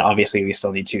 And then obviously we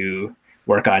still need to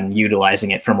work on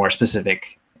utilizing it for more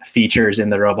specific features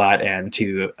in the robot and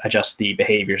to adjust the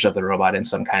behaviors of the robot in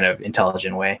some kind of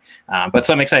intelligent way. But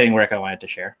some exciting work I wanted to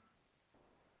share.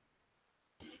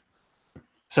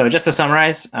 So just to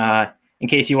summarize, in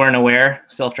case you weren't aware,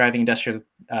 self-driving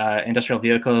industrial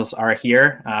vehicles are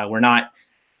here. We're not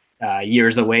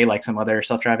years away like some other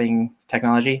self-driving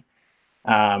technology.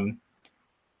 I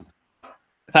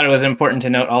thought it was important to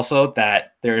note also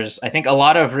that there's, I think, a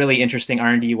lot of really interesting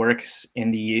R&D works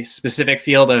in the specific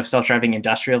field of self-driving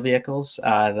industrial vehicles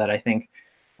that I think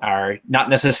are not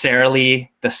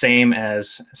necessarily the same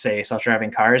as, say,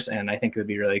 self-driving cars. And I think it would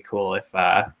be really cool if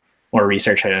more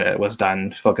research was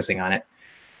done focusing on it.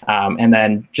 And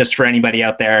then just for anybody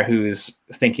out there who's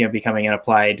thinking of becoming an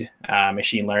applied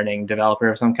machine learning developer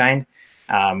of some kind,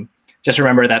 just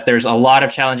remember that there's a lot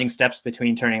of challenging steps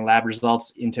between turning lab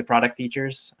results into product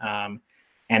features. And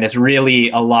it's really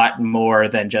a lot more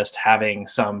than just having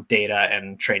some data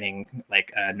and training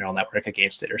like a neural network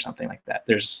against it or something like that.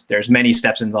 There's many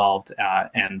steps involved,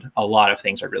 and a lot of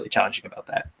things are really challenging about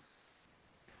that.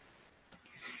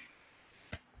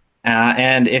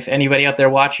 And if anybody out there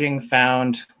watching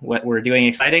found what we're doing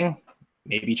exciting,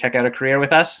 maybe check out a career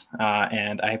with us.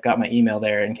 And I've got my email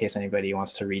there in case anybody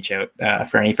wants to reach out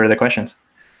for any further questions.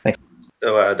 Thanks.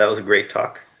 So that was a great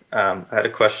talk. I had a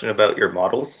question about your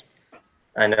models.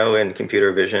 I know in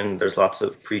computer vision, there's lots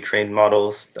of pre-trained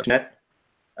models. Do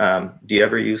you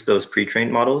ever use those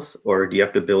pre-trained models, or do you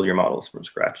have to build your models from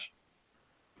scratch?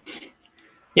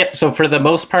 Yep. So for the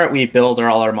most part, we build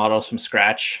all our models from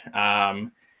scratch.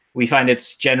 We find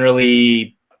it's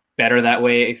generally better that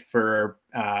way for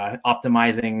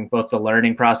optimizing both the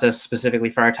learning process specifically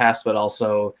for our tasks, but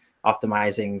also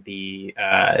optimizing the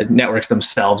networks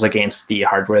themselves against the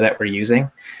hardware that we're using.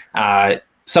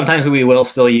 Sometimes we will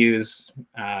still use,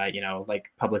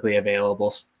 like publicly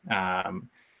available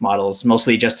models,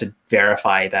 mostly just to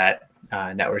verify that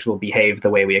networks will behave the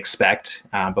way we expect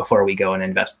before we go and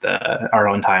invest our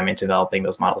own time into developing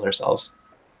those models ourselves.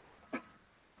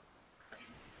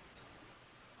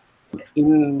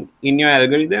 In your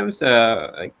algorithms,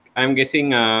 like I'm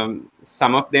guessing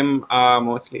some of them are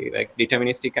mostly like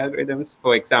deterministic algorithms.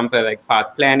 For example, like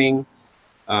path planning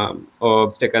or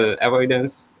obstacle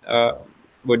avoidance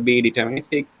would be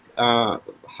deterministic.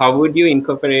 How would you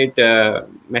incorporate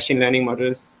machine learning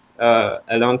models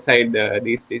alongside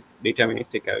these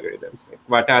deterministic algorithms? Like,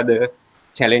 what are the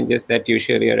challenges that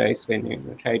usually arise when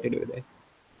you try to do that?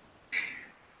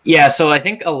 Yeah, so I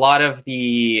think a lot of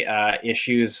the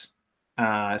issues.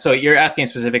 So you're asking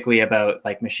specifically about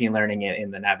like machine learning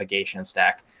in the navigation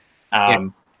stack. Yeah.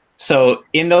 So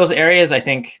in those areas, I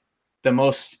think the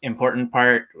most important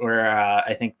part where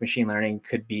I think machine learning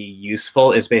could be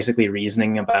useful is basically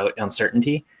reasoning about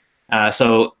uncertainty.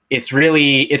 So it's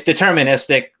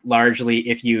deterministic largely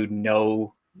if you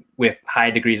know with high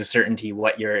degrees of certainty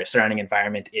what your surrounding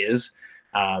environment is.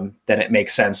 Then it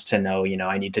makes sense to know,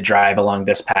 I need to drive along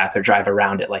this path or drive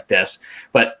around it like this.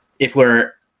 But if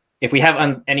we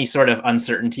have any sort of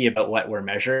uncertainty about what we're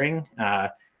measuring,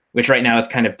 which right now is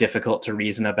kind of difficult to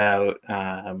reason about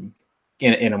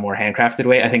in a more handcrafted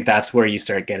way, I think that's where you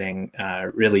start getting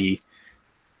really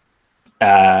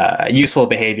useful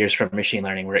behaviors from machine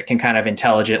learning, where it can kind of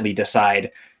intelligently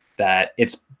decide that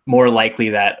it's more likely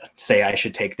that, say, I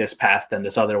should take this path than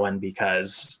this other one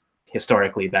because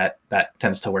historically that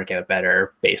tends to work out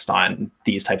better based on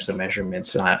through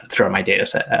measurements throughout my data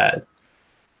set.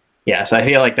 Yeah, so I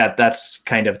feel like that's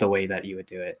kind of the way that you would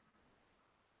do it.